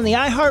Vision on the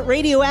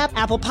iHeartRadio app,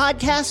 Apple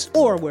Podcasts,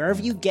 or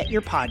wherever you get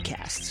your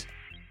podcasts.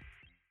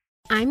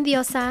 I'm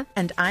Diosa.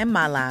 And I'm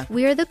Mala.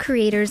 We are the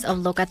creators of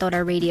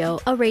Locatora Radio,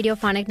 a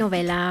radiophonic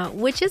novela,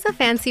 which is a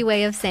fancy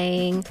way of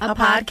saying a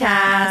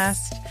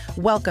podcast.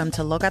 Welcome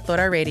to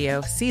Locatora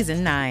Radio,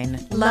 Season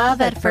 9.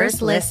 Love at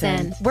first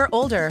listen. We're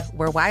older,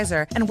 we're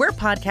wiser, and we're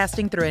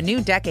podcasting through a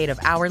new decade of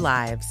our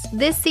lives.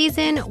 This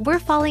season, we're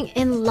falling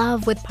in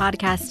love with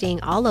podcasting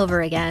all over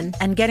again.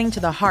 And getting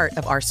to the heart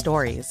of our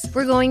stories.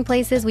 We're going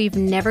places we've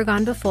never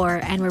gone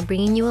before, and we're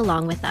bringing you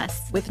along with us.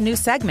 With new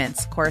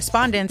segments,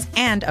 correspondence,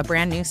 and a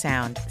brand new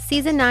sound.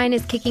 Season 9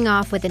 is kicking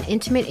off with an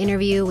intimate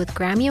interview with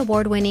Grammy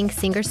Award-winning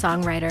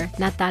singer-songwriter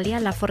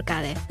Natalia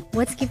Lafourcade.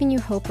 What's giving you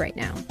hope right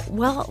now?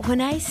 Well, when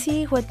I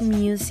see what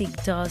music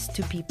does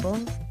to people,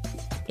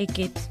 it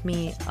gives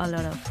me a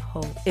lot of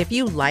hope. If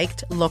you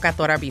liked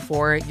Locatora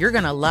before, you're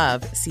going to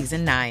love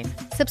Season 9.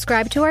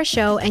 Subscribe to our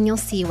show and you'll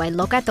see why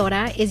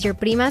Locatora is your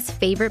prima's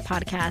favorite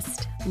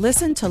podcast.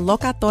 Listen to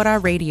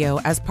Locatora Radio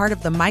as part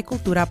of the My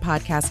Cultura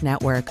Podcast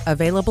Network,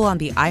 available on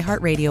the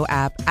iHeartRadio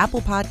app,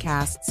 Apple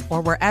Podcasts, or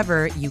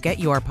wherever you get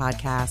your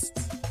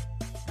podcasts.